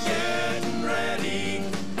 I'm getting ready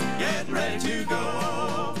to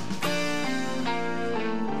go.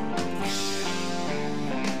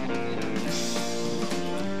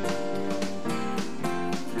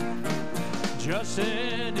 Just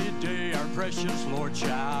any day our precious Lord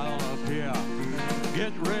shall appear.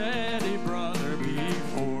 Get ready, brother,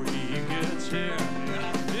 before he gets here.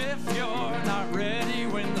 If you're not ready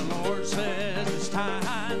when the Lord says it's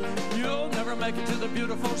time, you'll never make it to the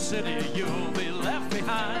beautiful city. You'll be left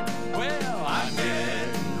behind. Well, I'm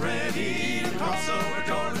getting ready to cross over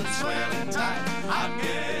Jordan's swelling tide. I'm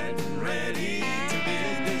getting ready to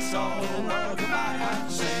bid this whole world goodbye. I'm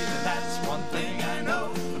saying that's one thing I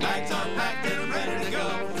know. The bags are packed and I'm ready to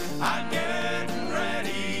go. I'm getting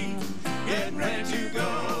ready to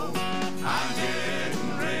go. I'm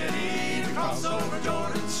getting ready to cross over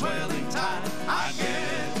Jordan's swelling tide. I'm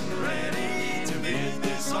getting ready to bid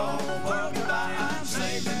this whole world goodbye. I'm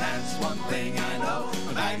saved, and that's one thing I know.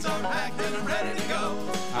 My bags are packed and I'm ready to go.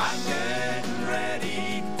 I'm getting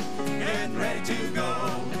ready to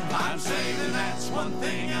go. I'm saved, and that's one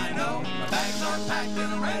thing I know. My bags are packed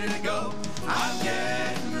and I'm ready to go. I'm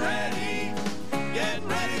getting ready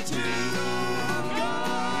to go.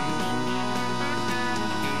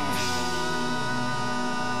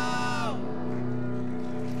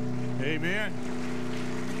 amen.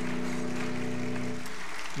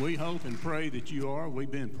 We hope and pray that you are.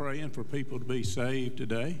 We've been praying for people to be saved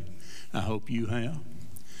today. I hope you have.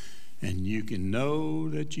 And you can know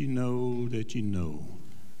that you know that you know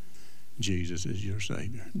Jesus is your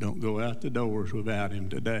Savior. Don't go out the doors without Him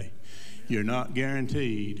today. You're not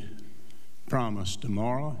guaranteed promise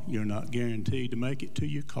tomorrow. You're not guaranteed to make it to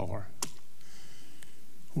your car.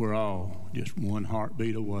 We're all just one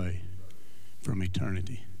heartbeat away from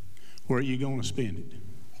eternity. Where are you going to spend it?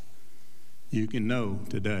 You can know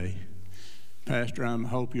today. Pastor, I'm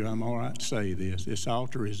all right to say this. This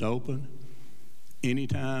altar is open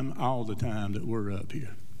anytime, all the time that we're up here.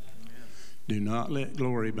 Amen. Do not let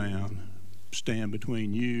Glory Bound stand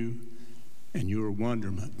between you and your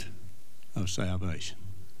wonderment of salvation.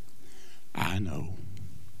 I know.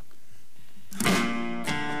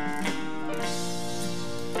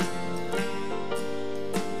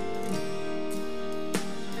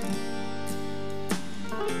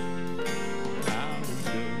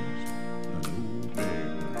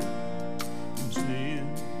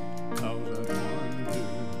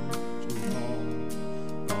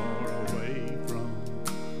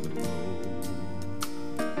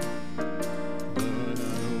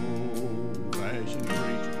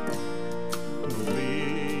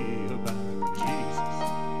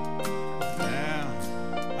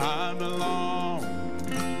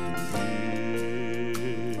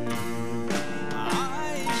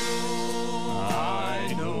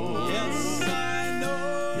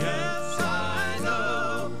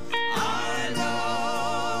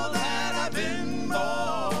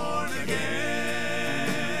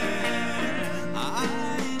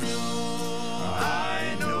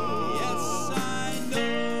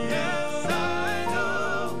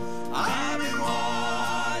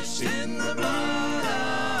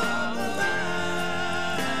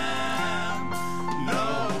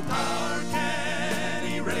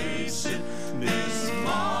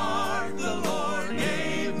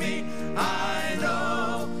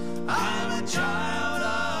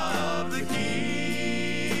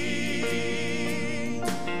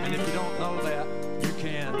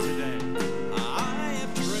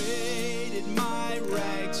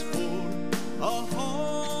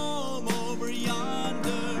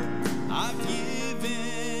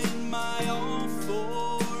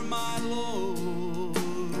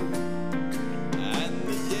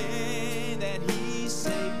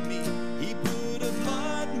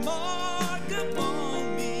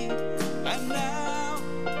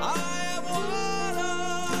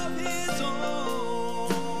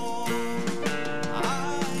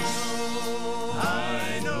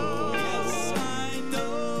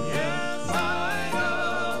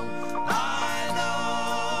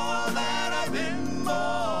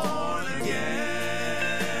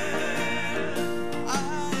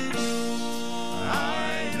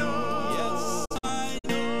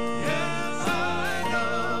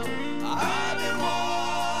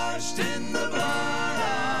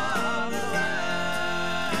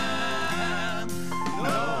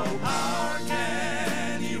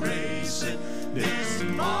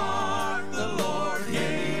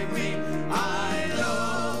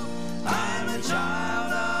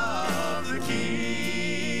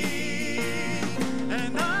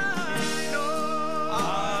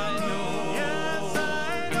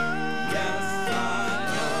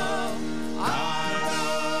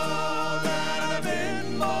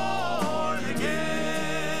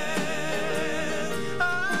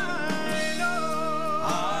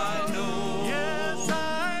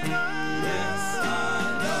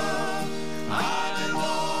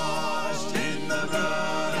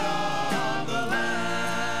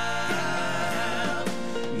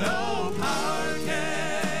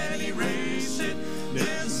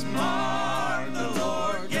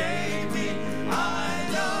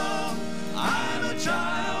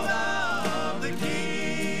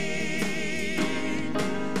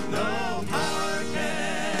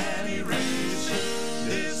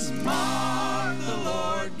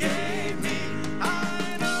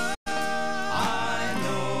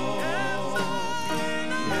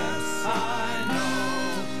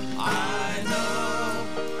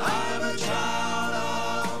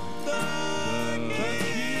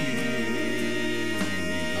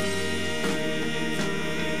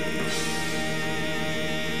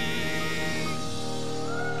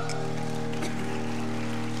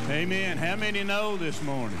 Amen. How many know this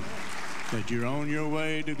morning that you're on your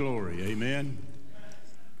way to glory? Amen.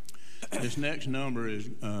 This next number is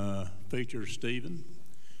features Stephen,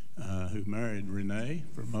 who married Renee.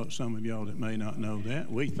 For some of y'all that may not know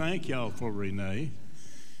that, we thank y'all for Renee.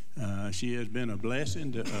 She has been a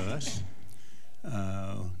blessing to us.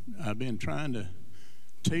 I've been trying to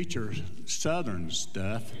teach her Southern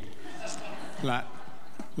stuff,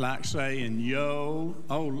 like saying yo,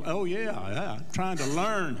 oh yeah, trying to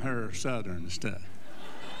learn her Southern stuff.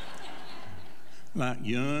 Like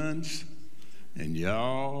yuns and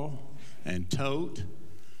y'all and tote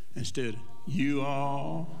instead of you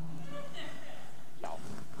all.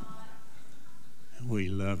 We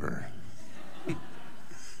love her.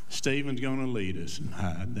 Stephen's going to lead us and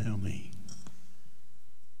hide thou me.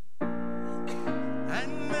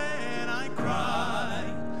 And then I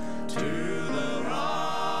cried to the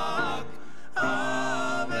rock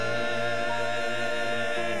of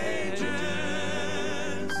ages,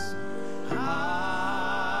 hide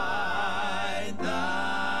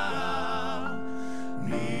thou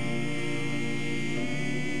me.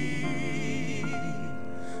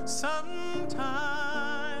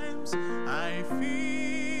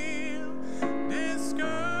 feel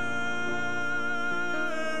discouraged,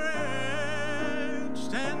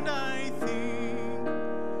 and I think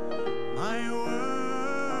my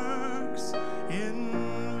work's in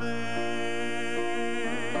vain.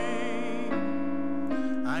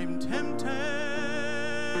 I'm tempted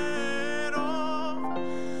oft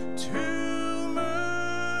to murmur,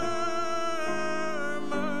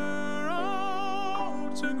 oh,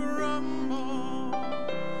 to grumble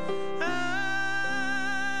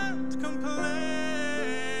and complain.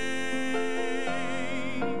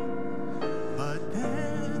 But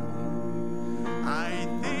then I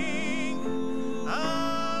think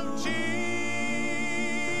of Jesus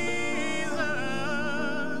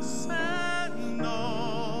and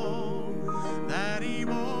all that He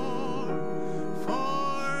bore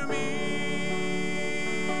for me,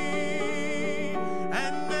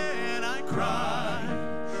 and then I cry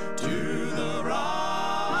to the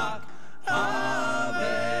Rock of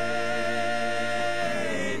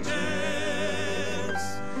Ages,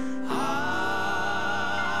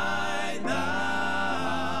 hide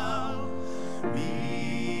thou me.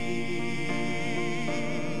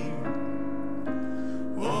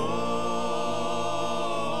 O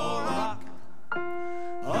Rock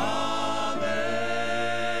of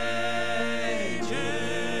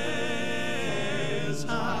Ages,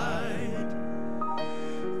 hide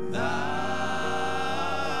thou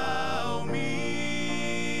me.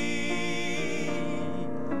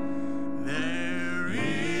 There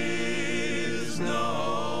is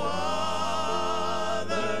no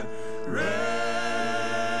other refuge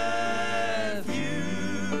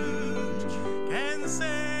can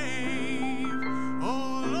save,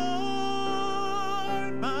 O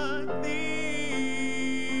Lord, but Thee.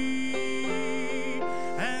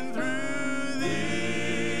 And through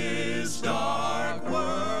this dark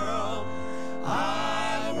world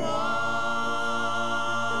I've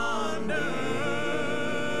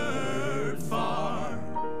wandered far,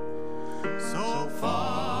 so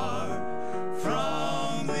far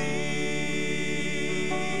from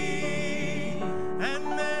Thee.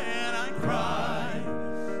 And then I cry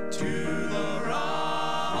to the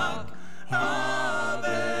Rock of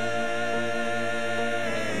Ages,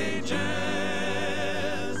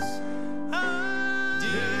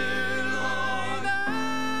 dear Lord,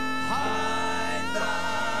 hide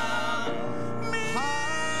thou me,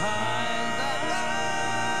 hide thou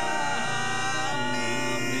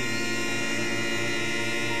me.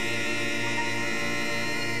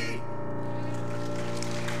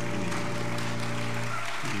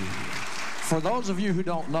 For those of you who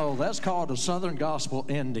don't know, that's called a Southern gospel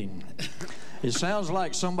ending. It sounds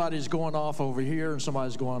like somebody's going off over here and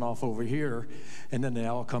somebody's going off over here, and then they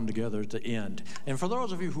all come together at the end. And for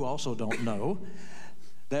those of you who also don't know,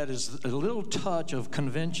 that is a little touch of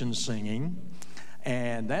convention singing,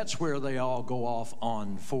 and that's where they all go off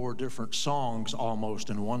on 4 different songs almost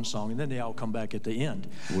in one song, and then they all come back at the end.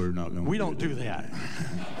 We're not going to We don't do that.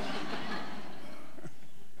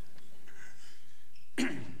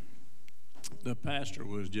 The pastor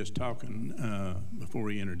was just talking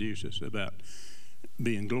before he introduced us about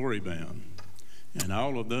being glory bound. And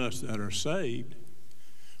all of us that are saved,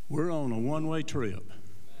 we're on a one-way trip.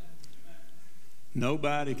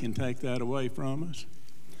 Nobody can take that away from us.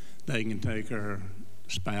 They can take our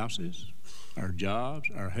spouses, our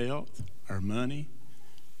jobs, our health, our money,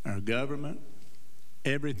 our government,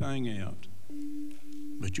 everything else.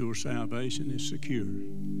 But your salvation is secure.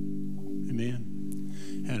 Amen.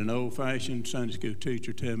 Had an old-fashioned Sunday school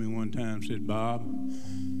teacher tell me one time, said, Bob,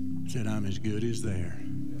 said, I'm as good as there.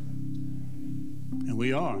 And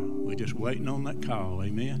we are. We're just waiting on that call.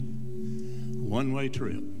 Amen. One-way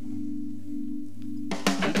trip.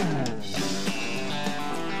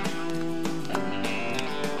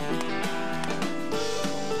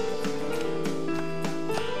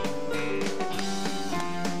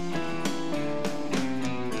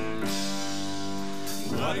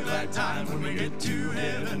 What a glad time when we get to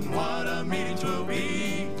heaven, what a meeting 'twill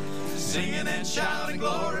be. Singing and shouting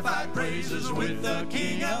glorified praises with the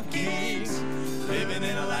King of Kings. Living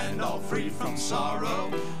in a land all free from sorrow,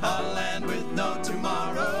 a land with no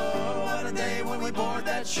tomorrow. What a day when we board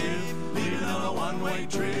that ship, leaving on a one-way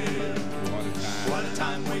trip. What a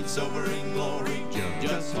time waits over in glory,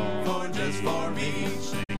 just for me.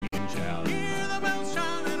 Hear the bells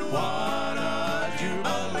chiming, what a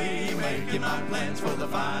jubilee, making my plans for the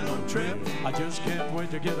final trip. I just can't wait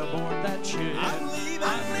to get aboard that ship. I'm leaving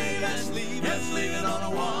on a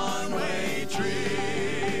one-way trip.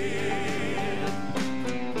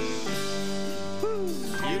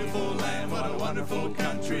 Beautiful land, what a wonderful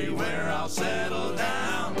country where I'll settle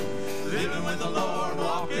down. Living with the Lord,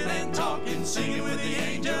 walking and talking, singing with the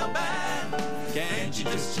angel band. Can't you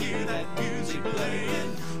just hear that music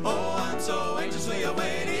playing? Oh, I'm so anxiously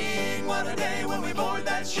awaiting. What a day when we board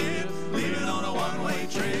that ship, leaving on a one-way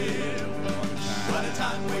trip. What a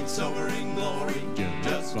time waits over in glory,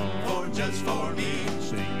 just for me.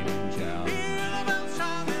 Singing and shouting. Hear the bells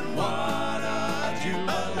chiming. What a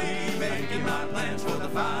jubilee, making my plans for the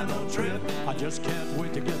final trip. I just can't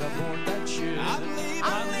wait to get aboard that ship. I'm leaving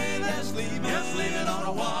on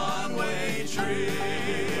a one-way trip.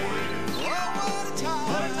 Oh,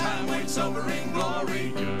 what a time waits over in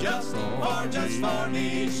glory, just for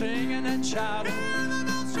me. Singing and shouting.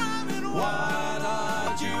 What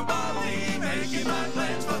a jubilee, making my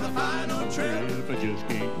plans for the final trip. I just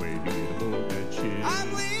can't wait to get aboard that ship.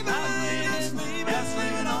 I'm leaving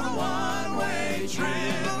on a one-way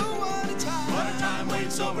trip. What a time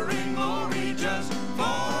waits over in glory, just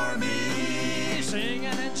for me. Singing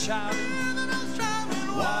and shouting.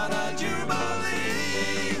 What a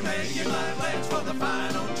jubilee, making my plans for the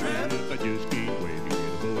final trip. I just can't wait to get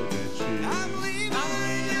aboard that ship. I'm leaving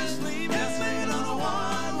on a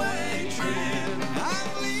one-way trip.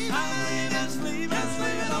 I'm leaving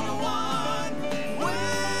on a one-way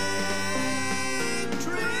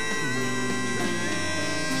trip.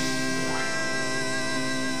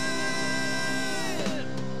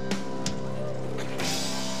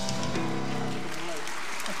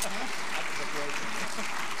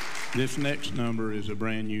 This next number is a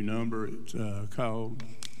brand new number. It's called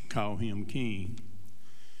Call Him King.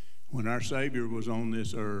 When our Savior was on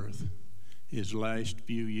this earth, his last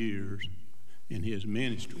few years in his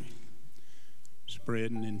ministry,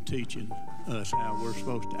 spreading and teaching us how we're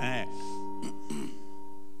supposed to act.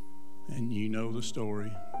 And you know the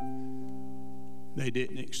story. They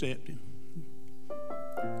didn't accept him.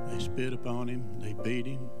 They spit upon him. They beat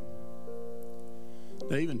him.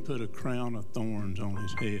 They even put a crown of thorns on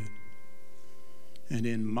his head. And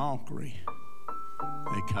in mockery,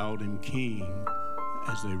 they called him king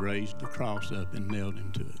as they raised the cross up and nailed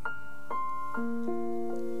him to it.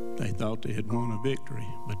 They thought they had won a victory,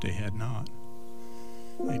 but they had not.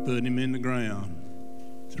 They put him in the ground.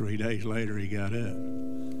 3 days later, he got up.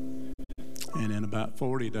 And in about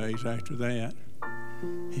 40 days after that,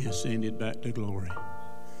 he ascended back to glory.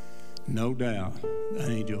 No doubt, the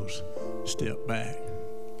angels stepped back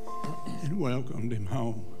and welcomed him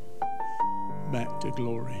home, back to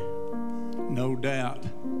glory. No doubt,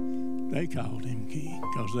 they called him king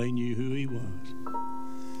because they knew who he was.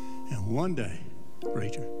 And one day,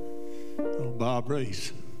 preacher, old Bob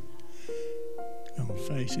Reese, gonna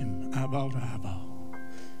face him eyeball to eyeball.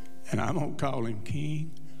 And I'm gonna call him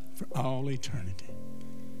king for all eternity.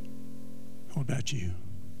 What about you?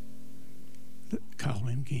 Call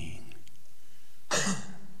him king.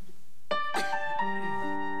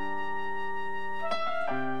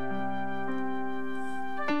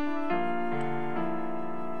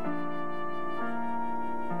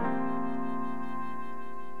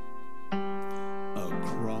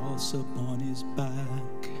 Upon his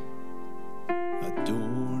back,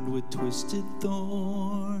 adorned with twisted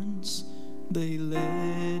thorns, they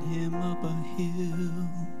led him up a hill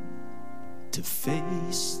to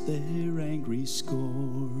face their angry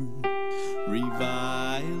scorn.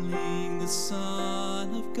 Reviling the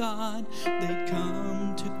Son of God, they'd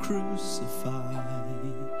come to crucify.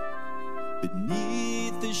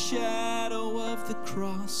 Beneath the shadow of the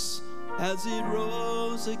cross, as it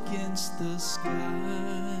rose against the sky.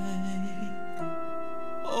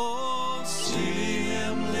 Oh, see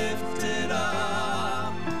him lifted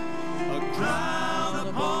up, a crown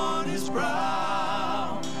upon his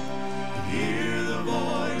brow. Hear the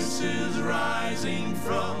voices rising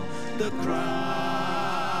from the crowd.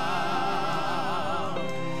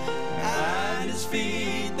 At his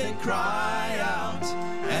feet they cry out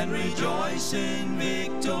and rejoice in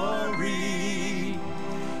victory.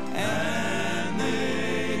 And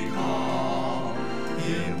they call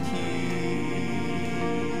him king.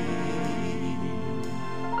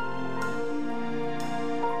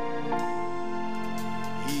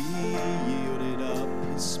 He yielded up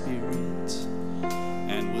his spirit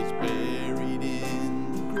and was buried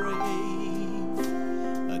in the grave,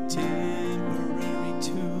 a temporary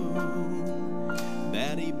tomb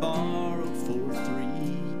that he borrowed for 3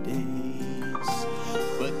 days.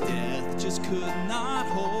 But death just could not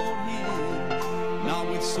hold him, not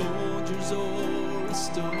with soldiers or a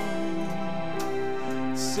stone.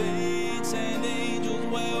 Saints and angels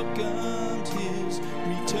welcomed his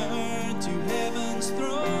return to heaven's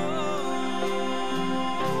throne.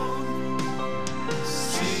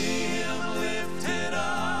 See him lifted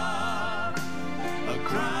up, a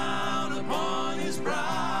crown upon his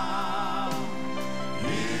brow.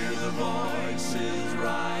 Hear the voice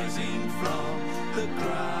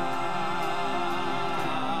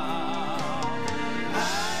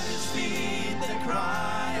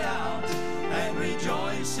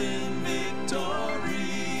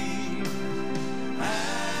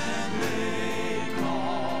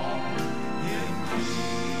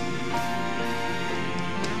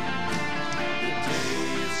The day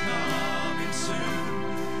is coming soon.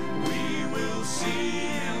 We will see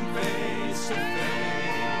him face to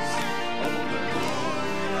face. Oh, the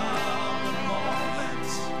glory of the moment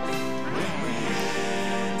when we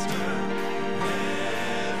enter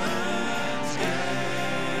heaven's gate.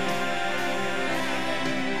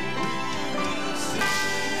 We will see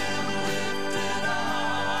him lifted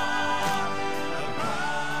up, a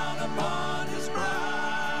crown upon his brow.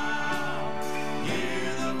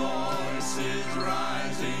 Hear the voices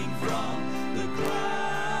rising from the crowd.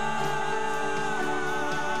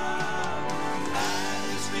 At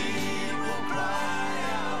his feet will cry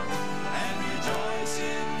out and rejoice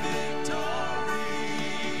in victory.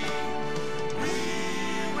 We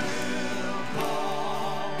will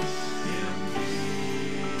call him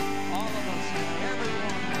King. All of us,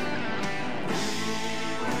 everyone. We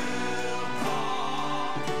will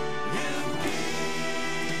call him King.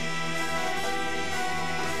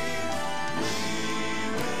 We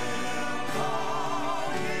will call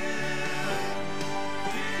him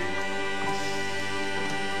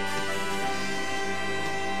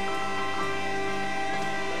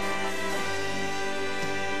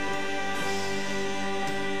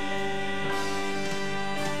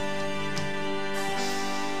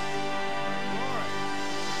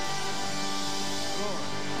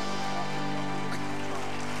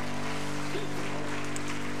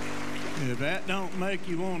If that don't make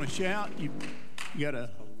you want to shout, your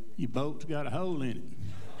boat's got a hole in it.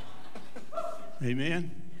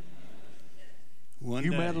 Amen. One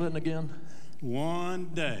You day, meddling again?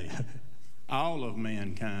 one day, all of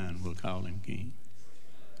mankind will call him King.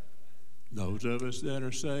 Those of us that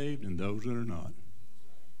are saved and those that are not.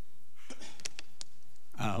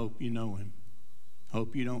 I hope you know him.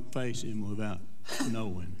 Hope you don't face him without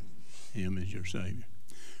knowing him as your Savior.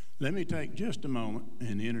 Let me take just a moment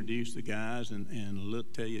and introduce the guys and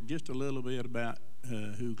tell you just a little bit about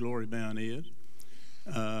who Glory Bound is.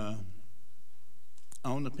 On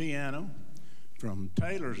the piano from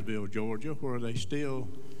Taylorsville, Georgia, where they still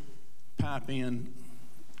pipe in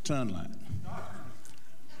sunlight.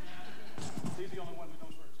 He's the only one who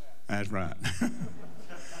knows where it's at. That's right.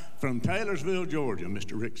 From Taylorsville, Georgia,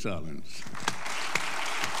 Mr. Rick Sullins.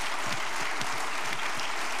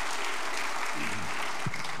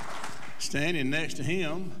 Standing next to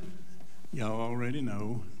him, y'all already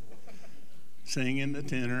know, singing the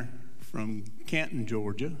tenor from Canton,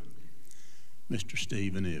 Georgia, Mr.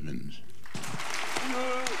 Stephen Evans.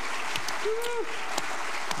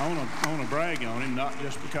 I want to brag on him, not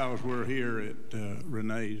just because we're here at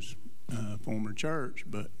Renee's former church,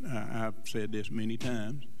 but I've said this many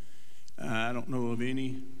times. I don't know of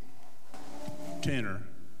any tenor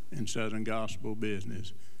in Southern gospel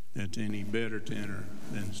business that's any better tenor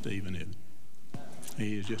than Stephen Evans.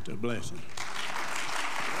 He is just a blessing.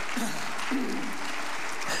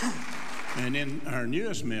 And then our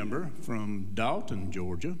newest member from Dalton,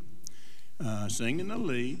 Georgia, singing the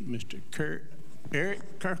lead, Mr.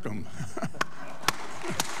 Eric Kirkham.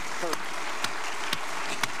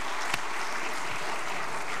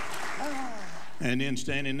 And then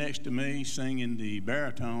standing next to me, singing the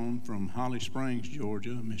baritone from Holly Springs,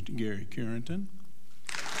 Georgia, Mr. Gary Currington.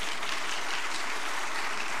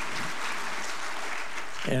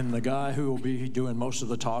 And the guy who will be doing most of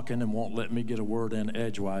the talking and won't let me get a word in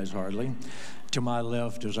edgewise hardly. To my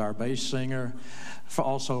left is our bass singer,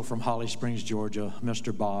 also from Holly Springs, Georgia,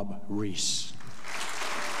 Mr. Bob Reese.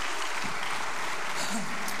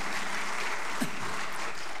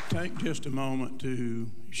 Take just a moment to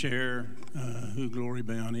share who Glory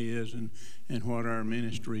Bound is and what our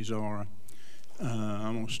ministries are.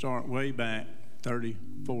 I'm going to start way back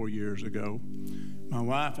 34 years ago. My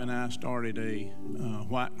wife and I started a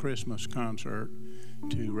White Christmas concert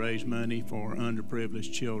to raise money for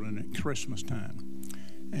underprivileged children at Christmas time.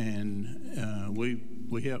 And we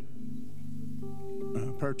help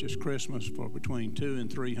purchase Christmas for between 200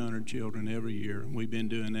 and 300 children every year. We've been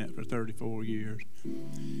doing that for 34 years.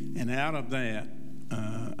 And out of that,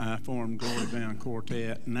 I formed Glory Bound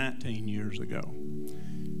Quartet 19 years ago.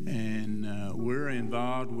 And we're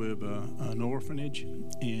involved with an orphanage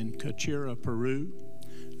in Cachira, Peru.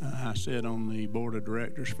 I sit on the board of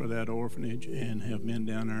directors for that orphanage and have been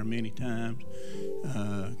down there many times.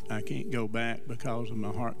 I can't go back because of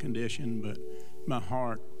my heart condition, but my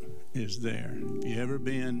heart is there. If you've ever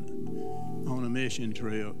been on a mission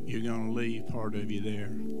trip, you're going to leave part of you there.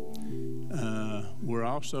 We're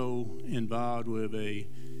also involved with a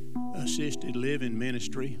assisted living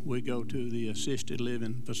ministry. We go to the assisted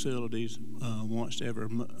living facilities once every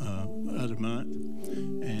other month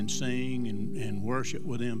and sing and worship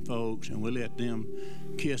with them folks, and we let them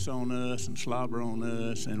kiss on us and slobber on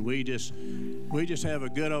us, and we just have a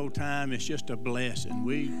good old time. It's just a blessing.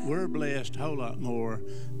 We're blessed a whole lot more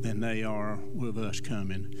than they are with us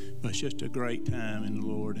coming, but it's just a great time in the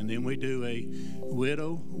Lord. And then we do a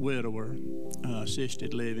widower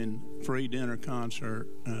assisted living free dinner concert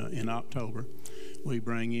in October. We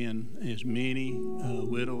bring in as many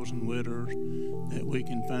widows and widowers that we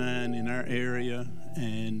can find in our area,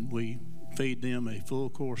 and we feed them a full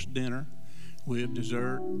course dinner with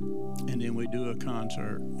dessert, and then we do a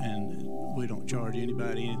concert, and we don't charge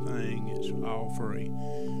anybody anything. It's all free.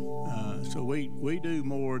 So we do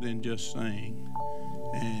more than just sing.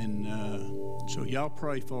 And so y'all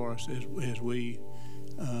pray for us as we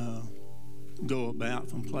go about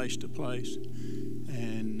from place to place,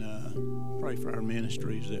 and pray for our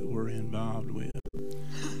ministries that we're involved with.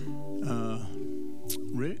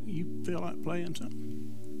 Rick, you feel like playing something?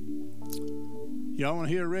 Y'all want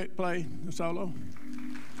to hear Rick play a solo?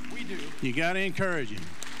 We do. You got to encourage him.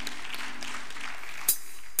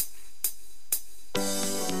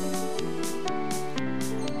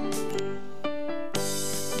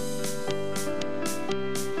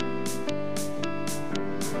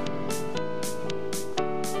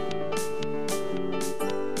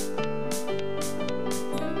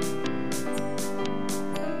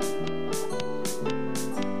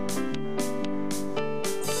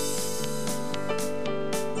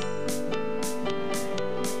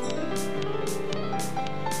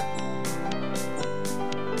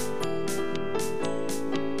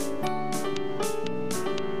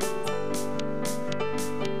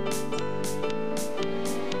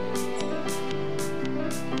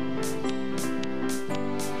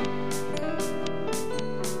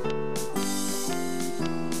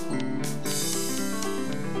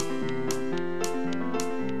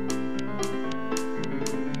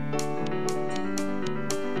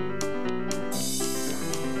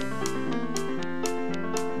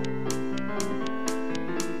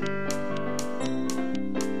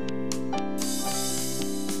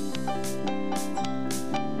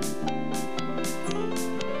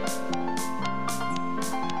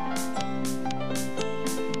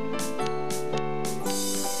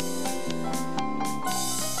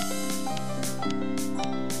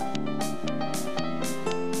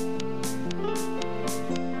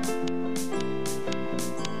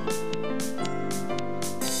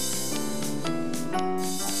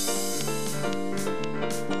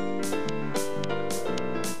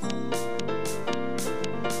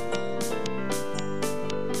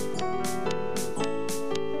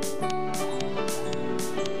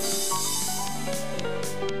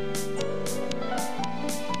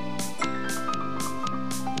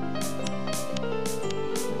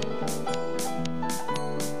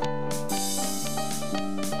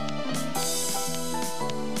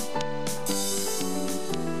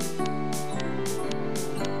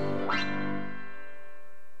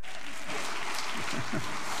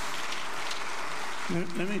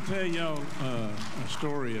 Let me tell y'all a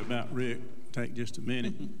story about Rick. Take just a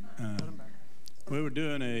minute. We were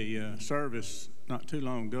doing a service not too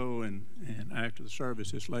long ago, and after the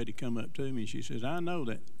service, this lady come up to me and she says, "I know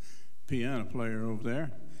that piano player over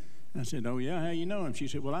there." I said, "Oh yeah, how you know him?" She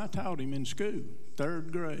said, "Well, I taught him in school,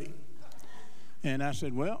 3rd grade." And I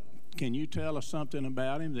said, "Well, can you tell us something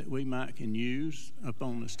about him that we can use up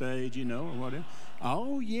on the stage, or whatever?"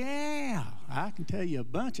 "Oh yeah, I can tell you a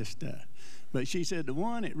bunch of stuff." But she said the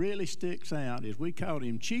one that really sticks out is we caught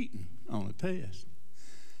him cheating on a test.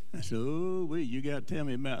 I said, "Oh, you got to tell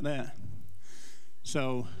me about that."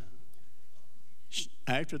 So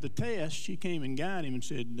after the test, she came and got him and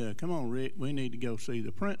said, "Come on, Rick, we need to go see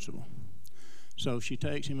the principal." So she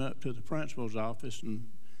takes him up to the principal's office, and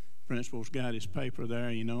the principal's got his paper there,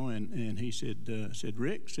 and he said,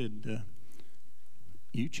 "Rick,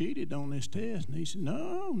 you cheated on this test." And he said,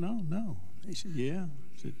 No. He said, "Yeah."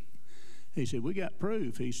 He said, "We got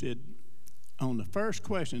proof." He said, "On the first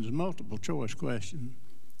question, it's a multiple choice question,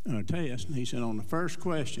 test." And he said, "On the first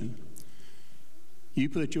question, you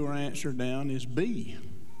put your answer down as B."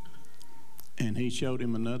 And he showed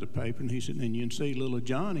him another paper, and he said, "And you can see little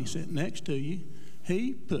Johnny sitting next to you.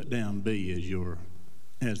 He put down B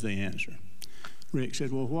as the answer." Rick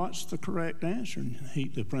said, "Well, what's the correct answer?" And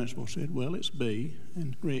the principal said, "Well, it's B."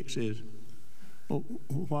 And Rick says, "Well,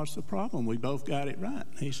 what's the problem? We both got it right."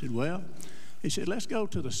 He said, "Let's go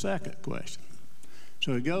to the second question."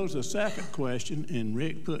 So he goes to the second question, and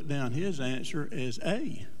Rick put down his answer as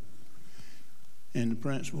A. And the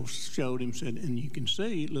principal showed him, said, "And you can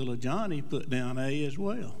see little Johnny put down A as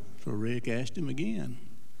well." So Rick asked him again.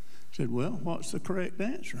 Said, "Well, what's the correct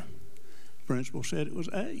answer?" The principal said it was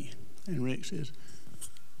A. And Rick says,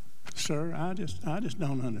 Sir, I just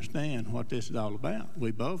don't understand what this is all about.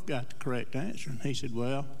 We both got the correct answer. And he said,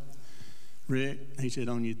 well, Rick, he said,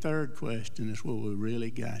 on your third question is where we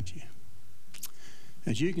really got you.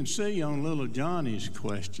 As you can see on little Johnny's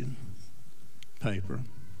question paper,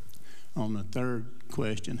 on the third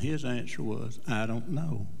question, his answer was, I don't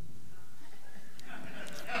know.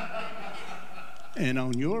 And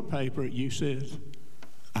on your paper, you said,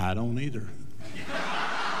 I don't either.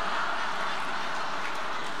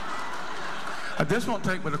 This won't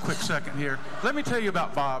take but a quick second here. Let me tell you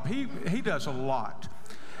about Bob. He does a lot.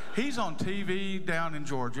 He's on TV down in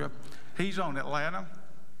Georgia. He's on Atlanta.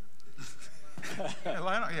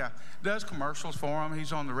 Atlanta, yeah. Does commercials for him.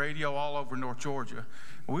 He's on the radio all over North Georgia.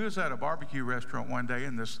 We was at a barbecue restaurant one day,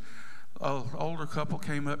 and this older couple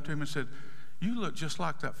came up to him and said, you look just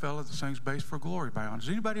like that fella that sings bass for Glory Bound. Has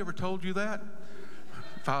anybody ever told you that?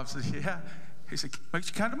 Bob says, yeah. He said, makes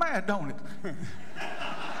you kind of mad, don't it?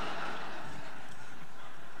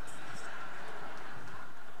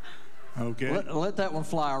 Okay. Let that one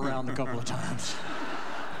fly around a couple of times.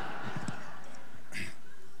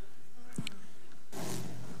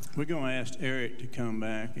 We're going to ask Eric to come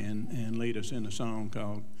back and lead us in a song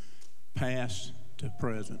called Past to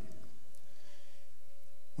Present.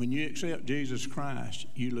 When you accept Jesus Christ,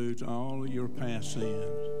 you lose all of your past sins.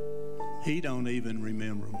 He don't even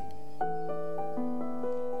remember them.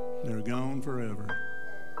 They're gone forever.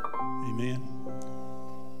 Amen.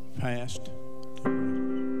 Past to present.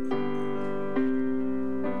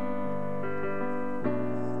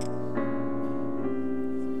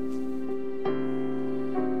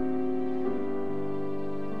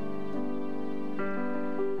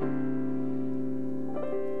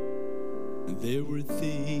 There were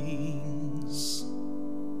things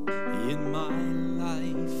in my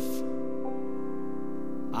life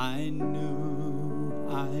I knew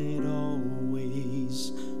I'd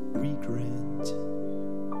always regret.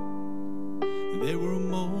 There were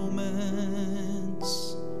moments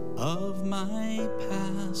of my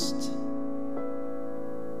past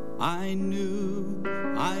I knew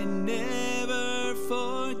I'd never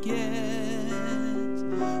forget.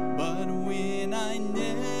 But when I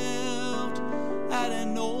knelt at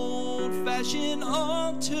an old-fashioned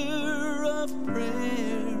altar of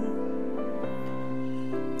prayer,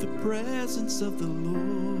 the presence of the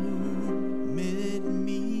Lord met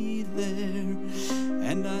me there,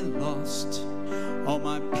 and I lost all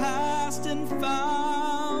my past and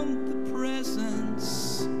found the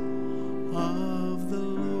presence of the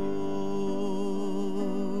Lord.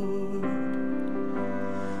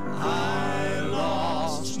 I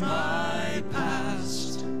lost my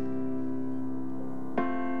past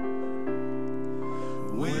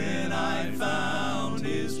when I found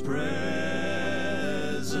His presence.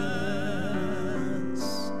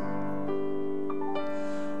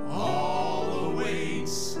 All the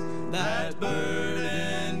weights that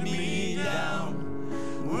burdened me down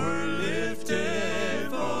were lifted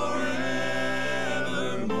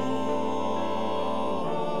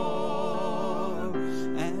forevermore.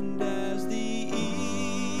 And as the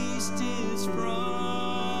east is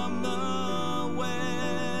from the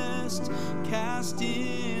west, cast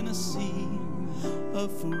in a sea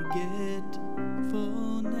of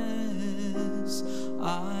forgetfulness,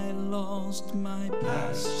 I lost my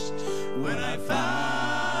past when I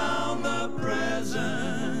found the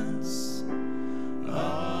presence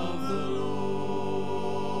of the Lord.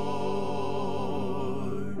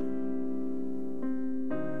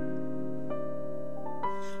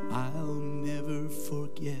 I'll never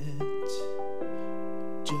forget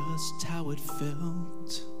just how it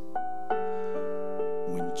felt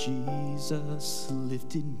when Jesus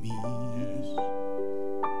lifted me.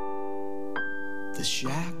 The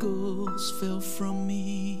shackles fell from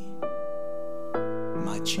me,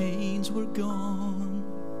 my chains were gone,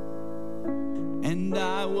 and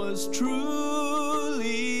I was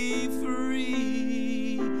truly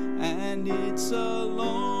free. And it's a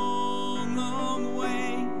long, long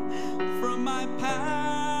way from my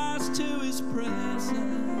past to His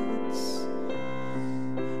presence,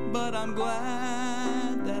 but I'm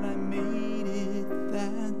glad that I made it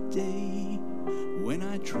that day when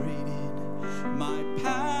I traded my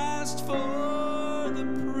past for the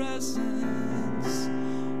presence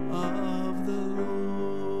of the Lord.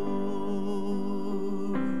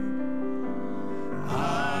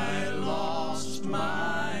 I lost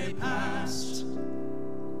my past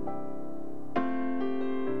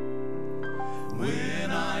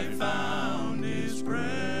when I found His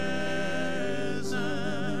presence.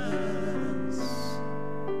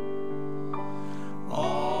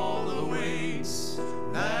 All the weights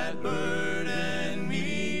that burdened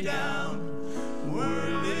me down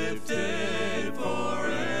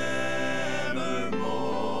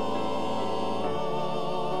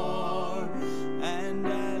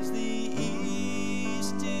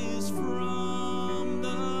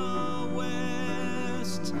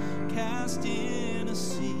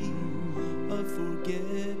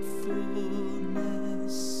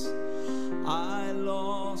forgetfulness. I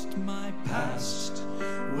lost my past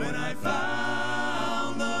when I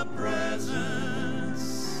found the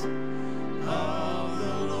presence of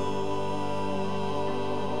the Lord.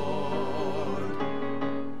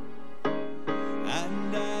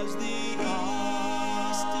 And as the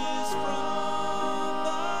east is from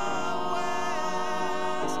the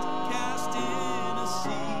west, cast in a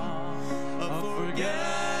sea of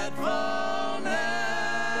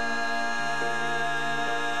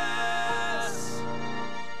forgetfulness,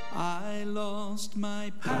 I lost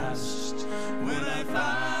my past when I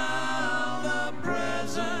found the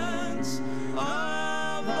presence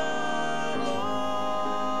of the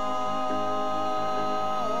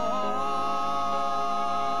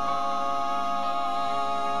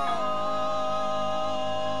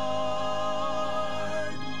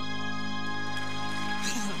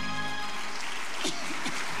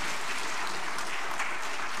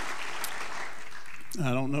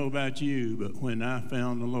I don't know about you, but when I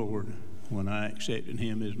found the Lord, when I accepted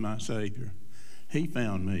Him as my Savior, He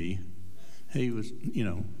found me. He was,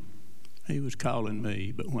 He was calling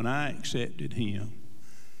me. But when I accepted Him,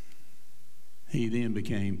 He then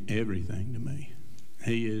became everything to me.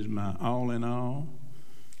 He is my all in all,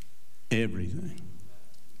 everything.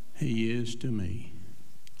 He is to me.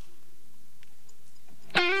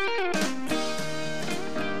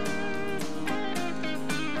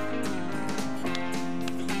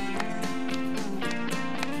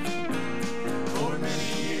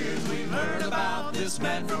 This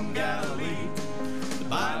man from Galilee, the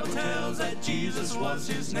Bible tells that Jesus was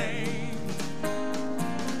his name.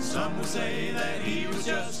 Some will say that he was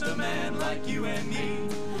just a man like you and me.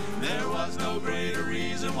 There was no greater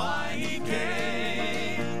reason why he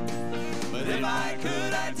came. But if I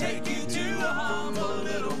could, I'd take you to a humble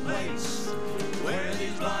little place where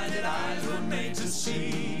these blinded eyes were made to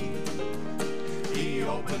see. He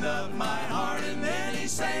opened up my heart and then he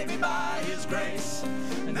saved me by his grace.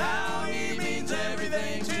 And now he means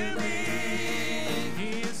everything to me.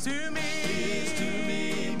 He is to me. He is to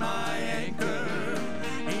me my anchor.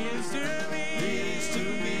 He is to me. He is to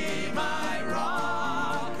me my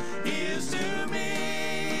rock. He is to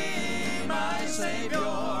me my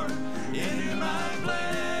Savior, in whom I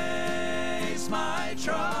place my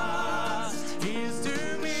trust. He is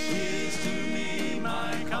to me. He is to me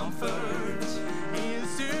my comfort. He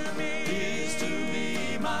is to me. He is to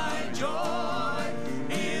me my joy.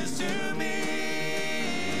 He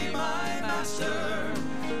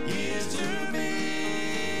is to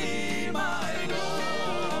me my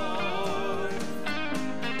Lord.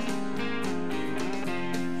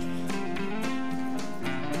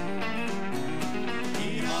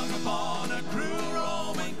 He hung upon a cruel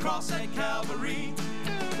Roman cross at Calvary,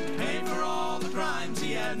 paid for all the crimes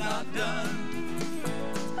he had not done.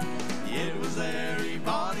 It was there he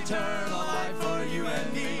bought eternal life for you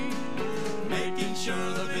and me, making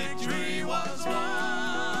sure the victory was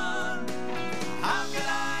won. How can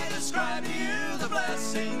I describe to you the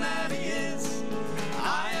blessing that he is?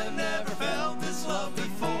 I have never felt this love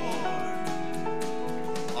before.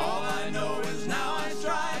 All I know is now I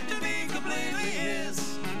strive to be completely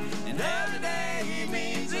his, and every day he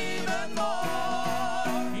means even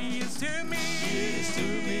more. He is to me. He is to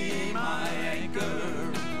me my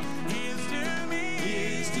anchor. He is to me.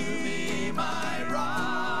 He is to me my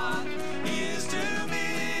rock. He is to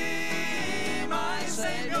me my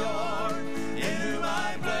Savior.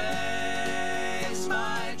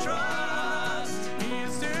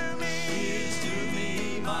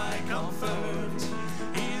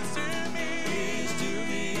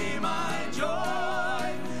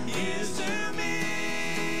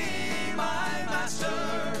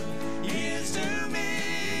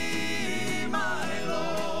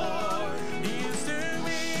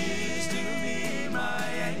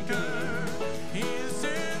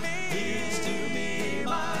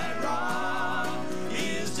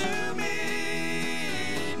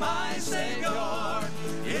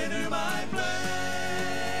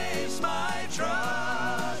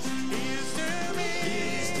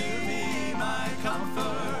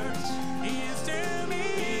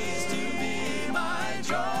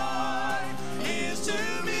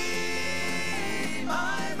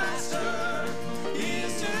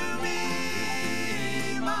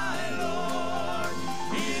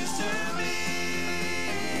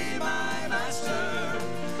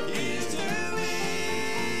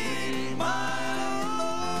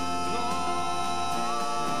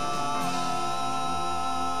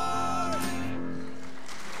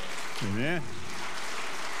 Amen.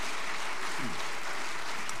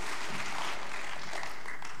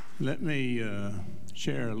 Let me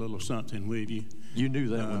share a little something with you. You knew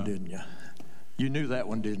that one, didn't you? You knew that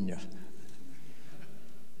one, didn't you?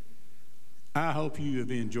 I hope you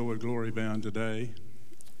have enjoyed Glory Bound today.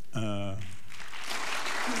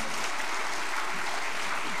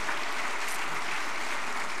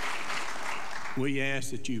 We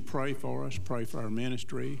ask that you pray for us, pray for our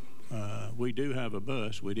ministry. We do have a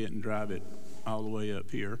bus. We didn't drive it all the way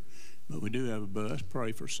up here, but we do have a bus.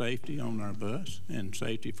 Pray for safety on our bus and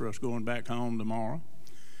safety for us going back home tomorrow.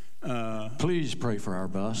 Please pray for our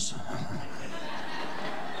bus.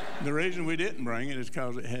 The reason we didn't bring it is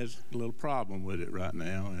because it has a little problem with it right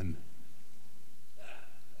now. And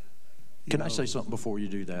Can I say something before you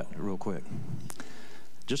do that real quick?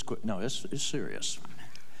 Just quick. No, it's serious.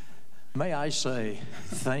 May I say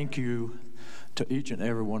thank you to each and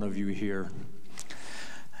every one of you here.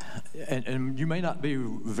 And you may not be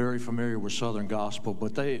very familiar with Southern Gospel,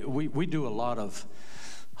 but we do a lot of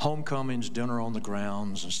homecomings, dinner on the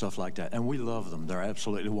grounds, and stuff like that. And we love them. They're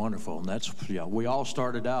absolutely wonderful. And we all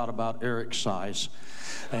started out about Eric's size.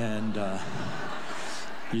 And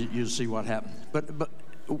you'll see what happened. But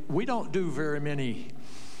we don't do very many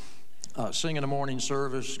sing in the morning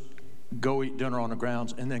service, go eat dinner on the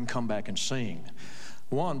grounds, and then come back and sing.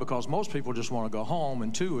 One, because most people just want to go home,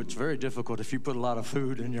 and two, it's very difficult if you put a lot of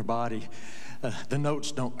food in your body. The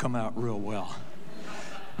notes don't come out real well.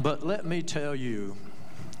 But let me tell you,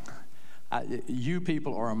 you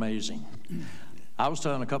people are amazing. I was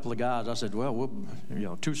telling a couple of guys, I said, well,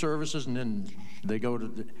 2 services, and then they go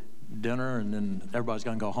to dinner, and then everybody's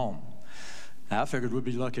going to go home. I figured we'd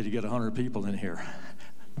be lucky to get 100 people in here.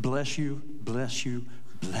 Bless you, bless you,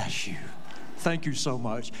 bless you. Thank you so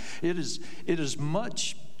much. It is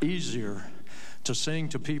much easier to sing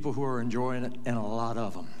to people who are enjoying it, and a lot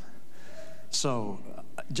of them. So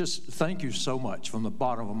just thank you so much from the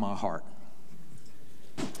bottom of my heart.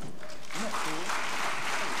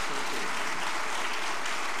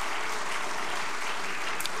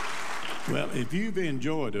 Well, if you've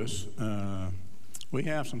enjoyed us, we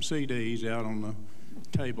have some CDs out on the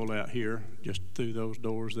table out here, just through those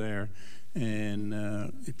doors there. And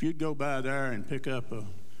if you'd go by there and pick up a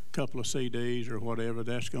couple of CDs or whatever,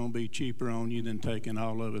 that's going to be cheaper on you than taking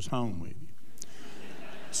all of us home with you.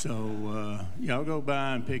 So y'all go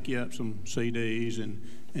by and pick you up some CDs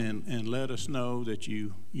and let us know that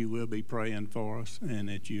you will be praying for us and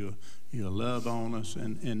that you'll love on us,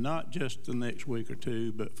 and not just the next week or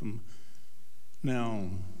two, but from now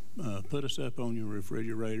on. Put us up on your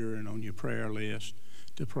refrigerator and on your prayer list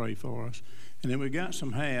to pray for us. And then we got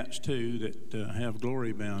some hats too that have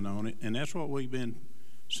Glory Bound on it, and that's what we've been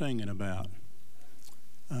singing about,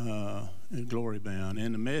 Glory Bound.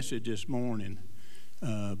 And the message this morning,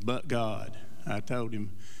 but God. I told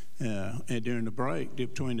him and during the break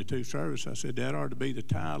between the 2 services, I said that ought to be the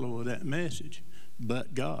title of that message,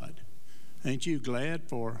 but God. Ain't you glad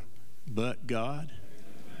for but God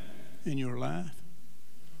in your life?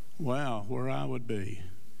 Wow, where I would be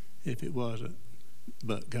if it wasn't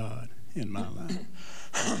but God in my life.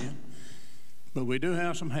 Amen. But we do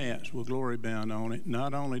have some hats with Glory Bound on it.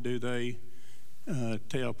 Not only do they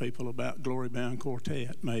tell people about Glory Bound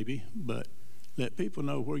Quartet, maybe, but let people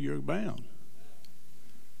know where you're bound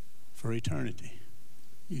for eternity.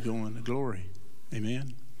 You're going to glory.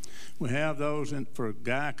 Amen. We have those for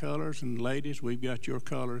guy colors, and ladies, we've got your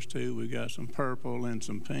colors too. We've got some purple and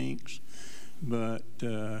some pinks. But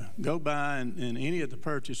go by and any of the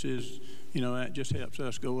purchases, that just helps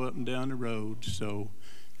us go up and down the road. So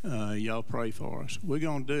y'all pray for us. We're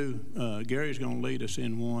going to do, Gary's going to lead us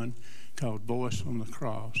in one called Voice from the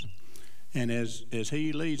Cross. And as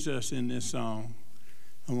he leads us in this song,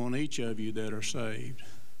 I want each of you that are saved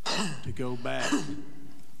to go back.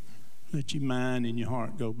 Let your mind and your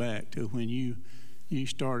heart go back to when you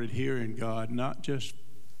started hearing God, not just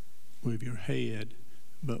with your head,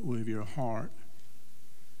 but with your heart,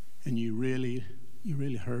 and you really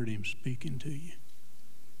heard him speaking to you.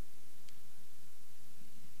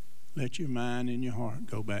 Let your mind and your heart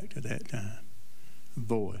go back to that time. A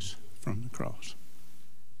voice from the cross.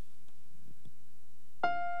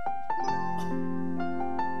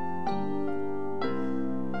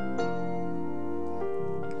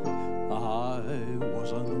 I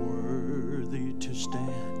was unworthy to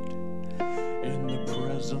stand in the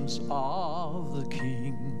presence of the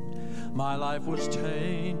King. My life was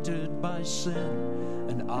tainted by sin,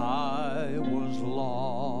 and I was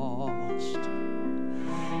lost.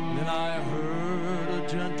 Then I heard a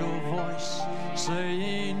gentle voice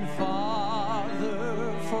saying,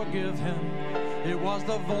 Father, forgive him. It was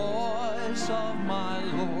the voice of my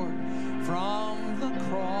Lord from the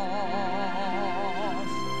cross.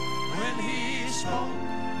 When he spoke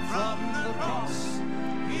from the cross,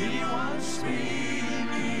 he was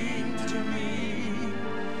speaking to me.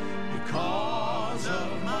 Because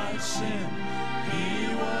of my sin,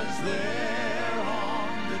 he was there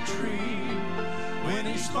on the tree. When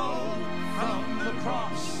he spoke from the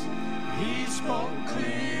cross, he spoke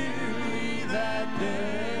clearly that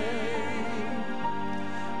day,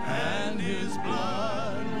 and his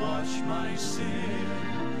blood washed my sin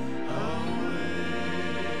away.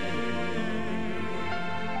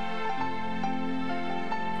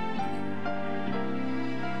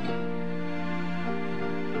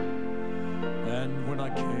 And when I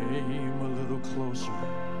came a little closer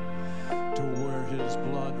to where his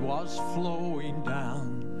blood was flowing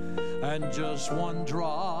down, and just one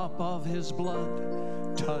drop of his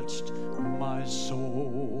blood touched my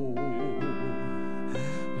soul,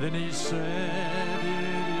 then he said,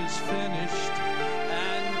 "It is finished,"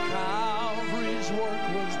 and Calvary's work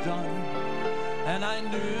was done, and I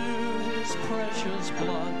knew his precious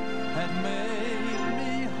blood had made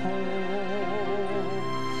me whole.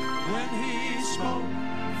 When he spoke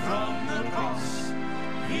from the cross,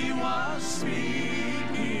 he was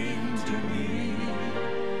speaking to me.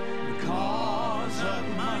 Because of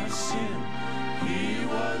my sin, he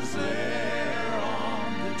was there on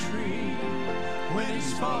the tree. When he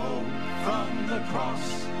spoke from the cross,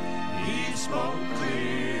 he spoke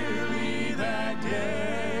clearly that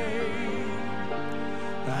day,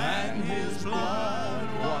 and his blood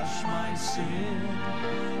washed my sin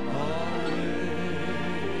away.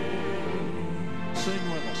 Sing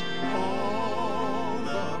with us. Oh,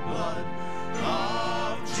 the blood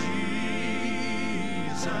of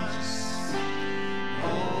Jesus.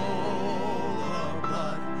 Oh, the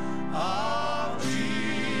blood of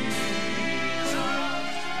Jesus.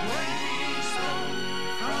 When he spoke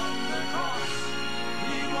from the cross,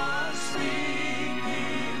 he was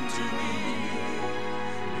speaking to me.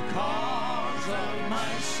 Because of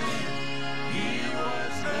my sin, he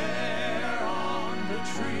was there on the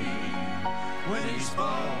tree. When he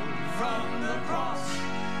spoke from the cross,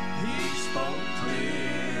 he spoke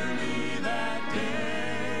clearly that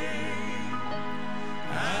day,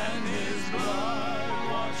 and his blood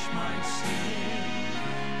washed my sin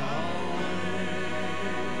away.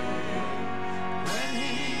 When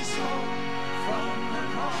he spoke from the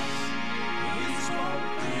cross, he spoke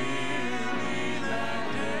clearly that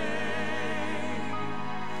day,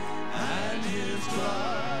 and his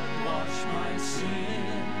blood washed my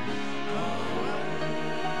sin away.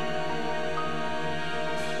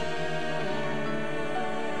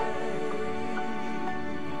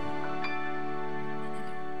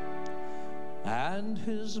 And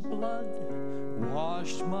his blood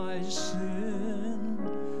washed my sin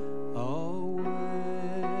away.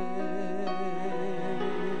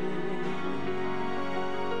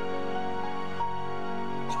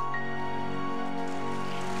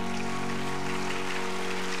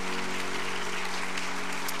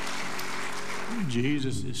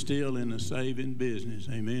 Jesus is still in the saving business,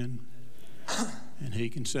 amen? And he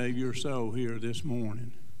can save your soul here this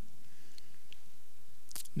morning.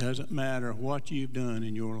 Doesn't matter what you've done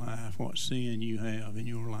in your life, what sin you have in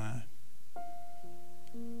your life.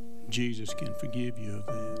 Jesus can forgive you of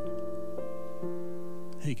that.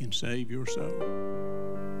 He can save your soul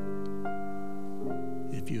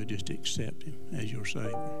if you'll just accept him as your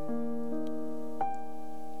Savior.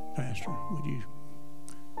 Pastor, would you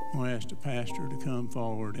ask the pastor to come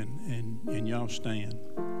forward and y'all stand.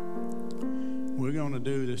 We're going to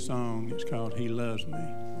do this song. It's called He Loves Me.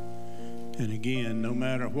 And again, no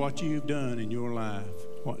matter what you've done in your life,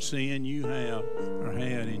 what sin you have or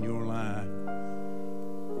had in your life,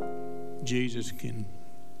 Jesus can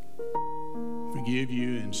forgive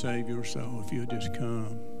you and save your soul if you'll just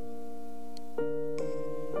come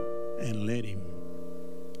and let him.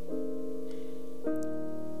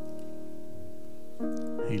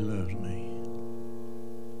 He loves me.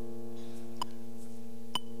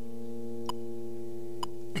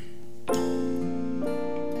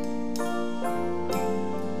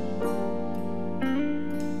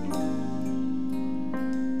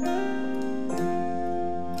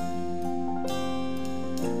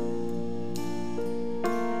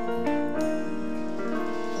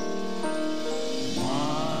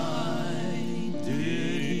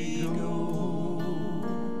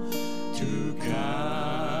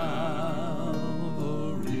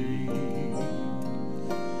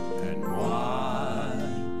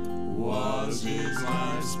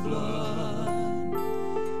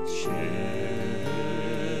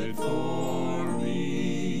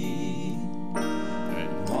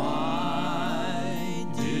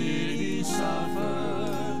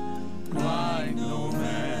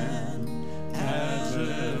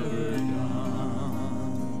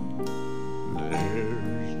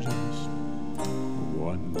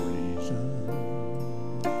 one reason.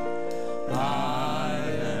 I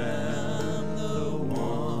am the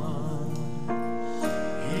one.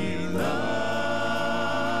 He loves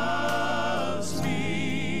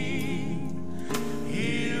me.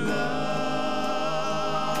 He loves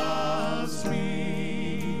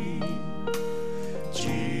me.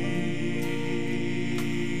 Jesus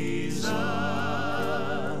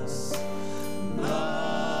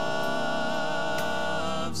loves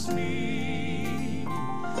me.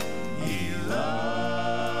 He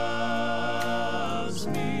loves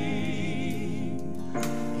me.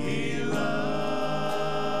 He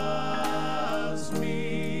loves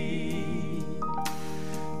me.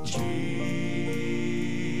 Jesus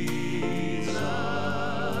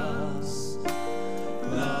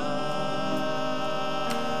loves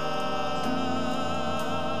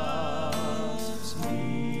me.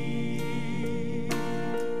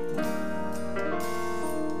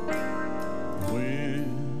 When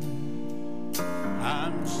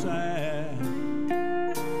I'm sad,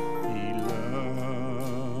 He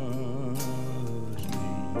loves me.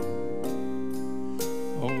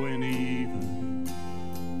 Oh, and even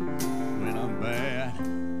when I'm bad,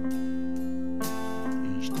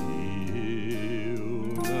 He still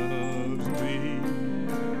loves me.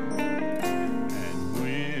 And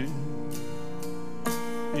when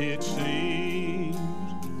it seems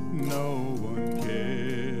no one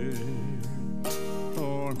cares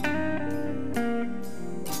for me,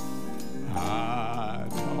 I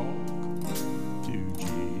talk to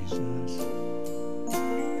Jesus, 'cause He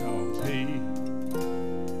loves me.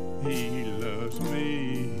 He loves me.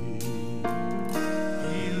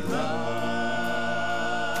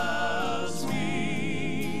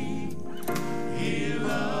 He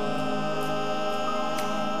loves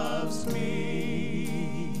me.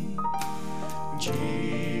 Jesus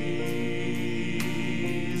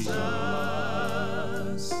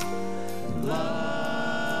loves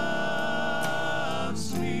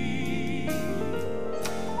me.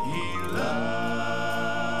 He loves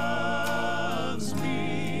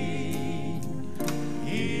me.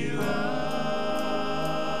 He loves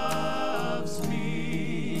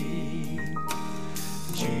me.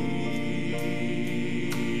 Jesus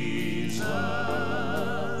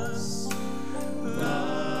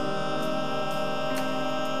loves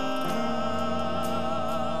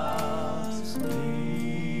me.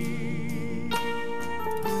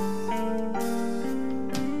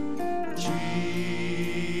 Jesus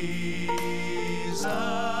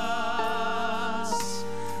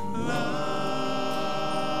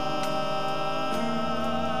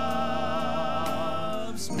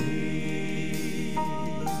loves me.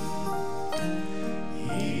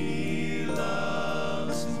 He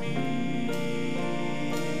loves me.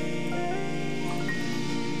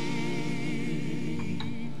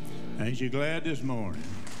 Ain't you glad this morning?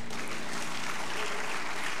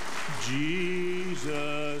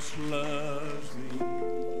 Jesus loves me.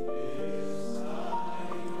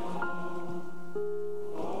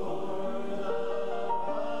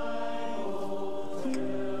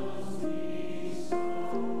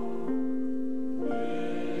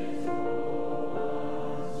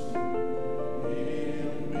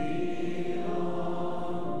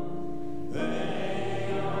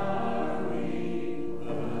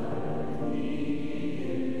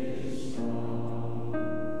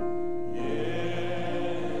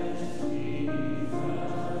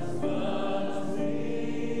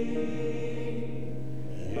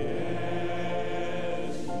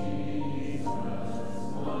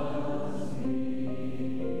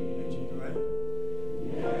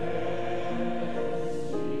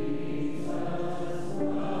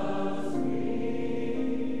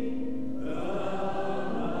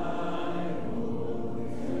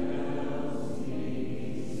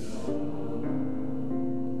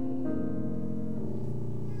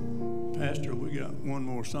 Pastor, we got one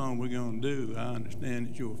more song we're going to do. I understand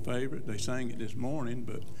it's your favorite. They sang it this morning,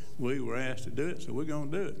 but we were asked to do it, so we're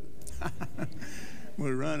going to do it.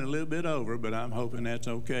 We're running a little bit over, but I'm hoping that's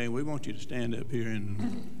okay. We want you to stand up here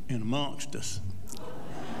in amongst us.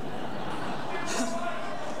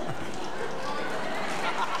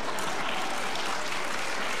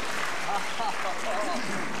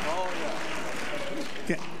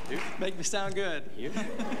 Okay. Make me sound good.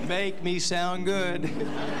 Make me sound good.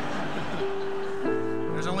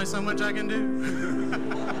 There's only so much I can do.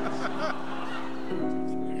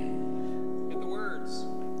 Get the words.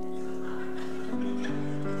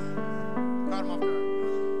 Caught him off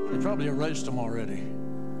guard. They probably erased them already.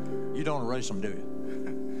 You don't erase them, do you?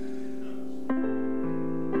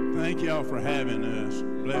 Thank y'all for having us.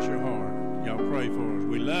 Bless your heart. 'em. Y'all pray for us.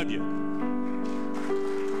 We love you.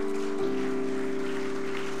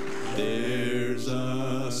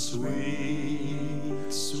 a sweet,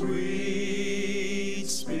 sweet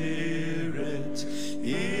Spirit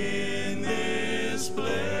in this place,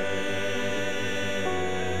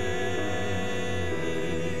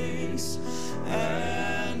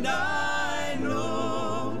 and I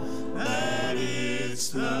know that it's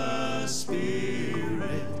the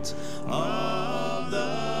Spirit of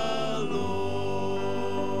the Lord.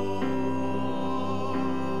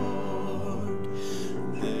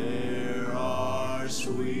 There are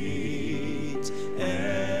sweet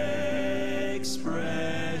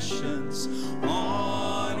expressions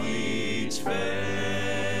on each face,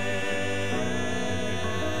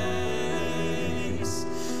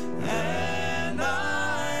 and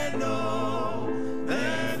I know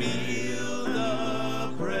they feel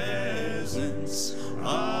the presence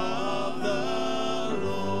of the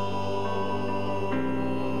Lord.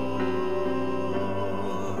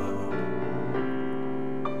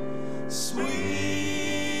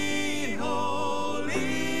 Sweet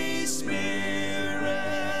Holy Spirit,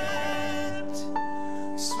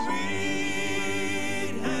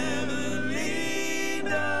 sweet heavenly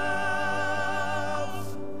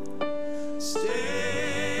dove,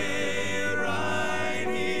 stay right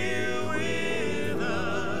here with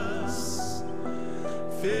us,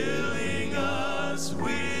 filling us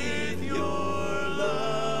with your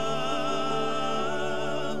love.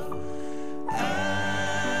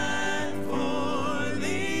 And for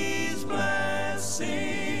these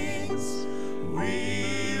blessings,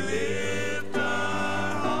 we lift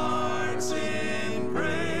our hearts in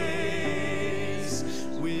praise.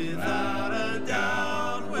 Without a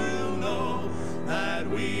doubt, we'll know that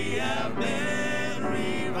we have been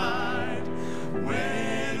revived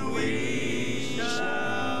when we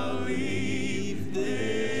shall leave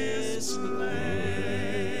this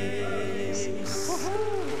place.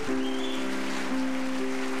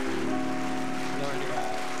 Glory to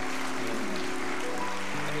God.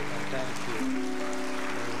 Amen. Thank you.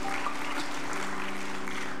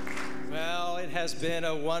 Well, it has been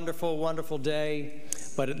a wonderful, wonderful day.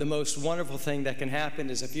 But the most wonderful thing that can happen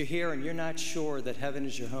is if you're here and you're not sure that heaven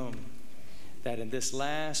is your home, that in this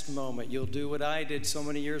last moment you'll do what I did so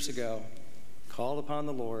many years ago. Call upon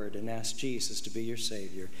the Lord and ask Jesus to be your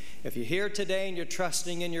Savior. If you're here today and you're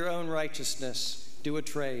trusting in your own righteousness, do a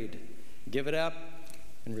trade. Give it up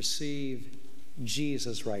and receive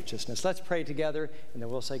Jesus' righteousness. Let's pray together, and then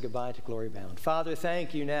we'll say goodbye to Glory Bound. Father,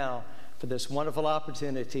 thank you now for this wonderful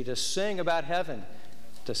opportunity to sing about heaven,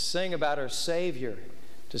 to sing about our Savior,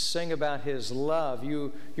 to sing about His love.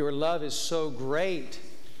 Your love is so great.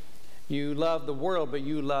 You love the world, but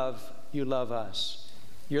you love us.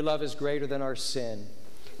 Your love is greater than our sin.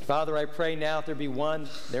 Father, I pray now if there be one,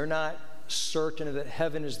 they're not certain that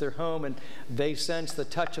heaven is their home, and they sense the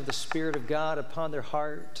touch of the Spirit of God upon their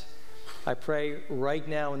heart. I pray right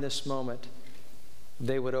now in this moment,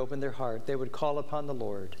 they would open their heart. They would call upon the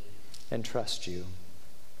Lord and trust you.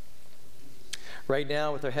 Right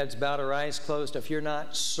now, with our heads bowed, our eyes closed, if you're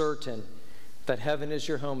not certain that heaven is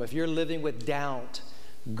your home, if you're living with doubt,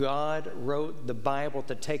 God wrote the Bible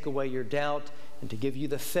to take away your doubt and to give you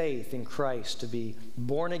the faith in Christ to be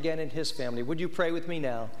born again in His family. Would you pray with me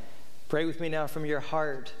now? Pray with me now from your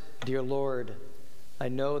heart. Dear Lord, I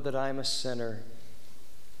know that I'm a sinner.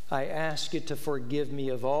 I ask you to forgive me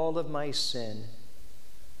of all of my sin.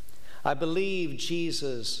 I believe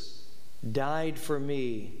Jesus died for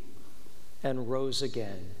me and rose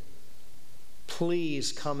again.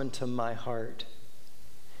 Please come into my heart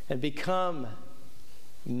and become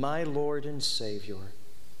my Lord and Savior.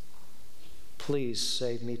 Please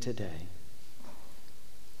save me today.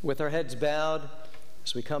 With our heads bowed,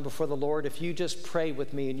 as we come before the Lord, if you just pray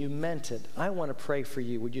with me and you meant it, I want to pray for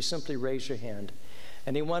you. Would you simply raise your hand?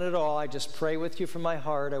 Anyone at all, I just pray with you from my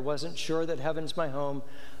heart. I wasn't sure that heaven's my home.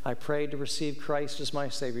 I prayed to receive Christ as my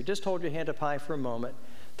Savior. Just hold your hand up high for a moment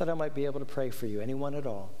that I might be able to pray for you. Anyone at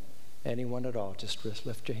all? Anyone at all? Just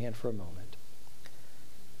lift your hand for a moment.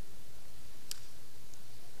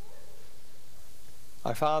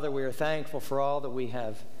 Our Father, we are thankful for all that we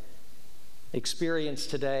have experienced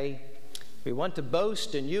today. We want to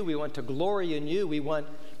boast in you. We want to glory in you. We want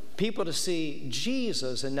people to see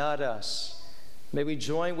Jesus and not us. May we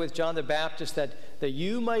join with John the Baptist that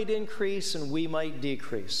you might increase and we might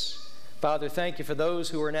decrease. Father, thank you for those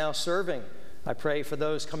who are now serving. I pray for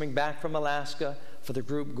those coming back from Alaska, for the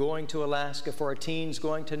group going to Alaska, for our teens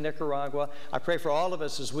going to Nicaragua. I pray for all of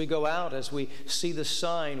us as we go out, as we see the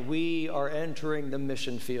sign, we are entering the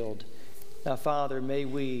mission field. Now, Father, may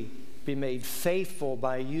we be made faithful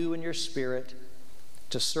by you and your Spirit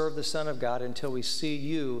to serve the Son of God until we see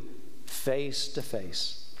you face to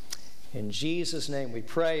face. In Jesus' name we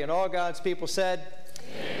pray. And all God's people said,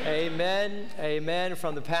 Amen. Amen.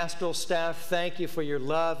 From the pastoral staff, thank you for your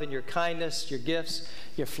love and your kindness, your gifts,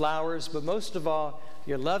 your flowers, but most of all,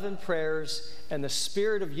 your love and prayers and the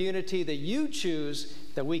spirit of unity that you choose,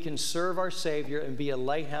 that we can serve our Savior and be a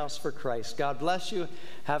lighthouse for Christ. God bless you.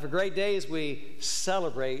 Have a great day as we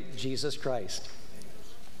celebrate Jesus Christ.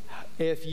 If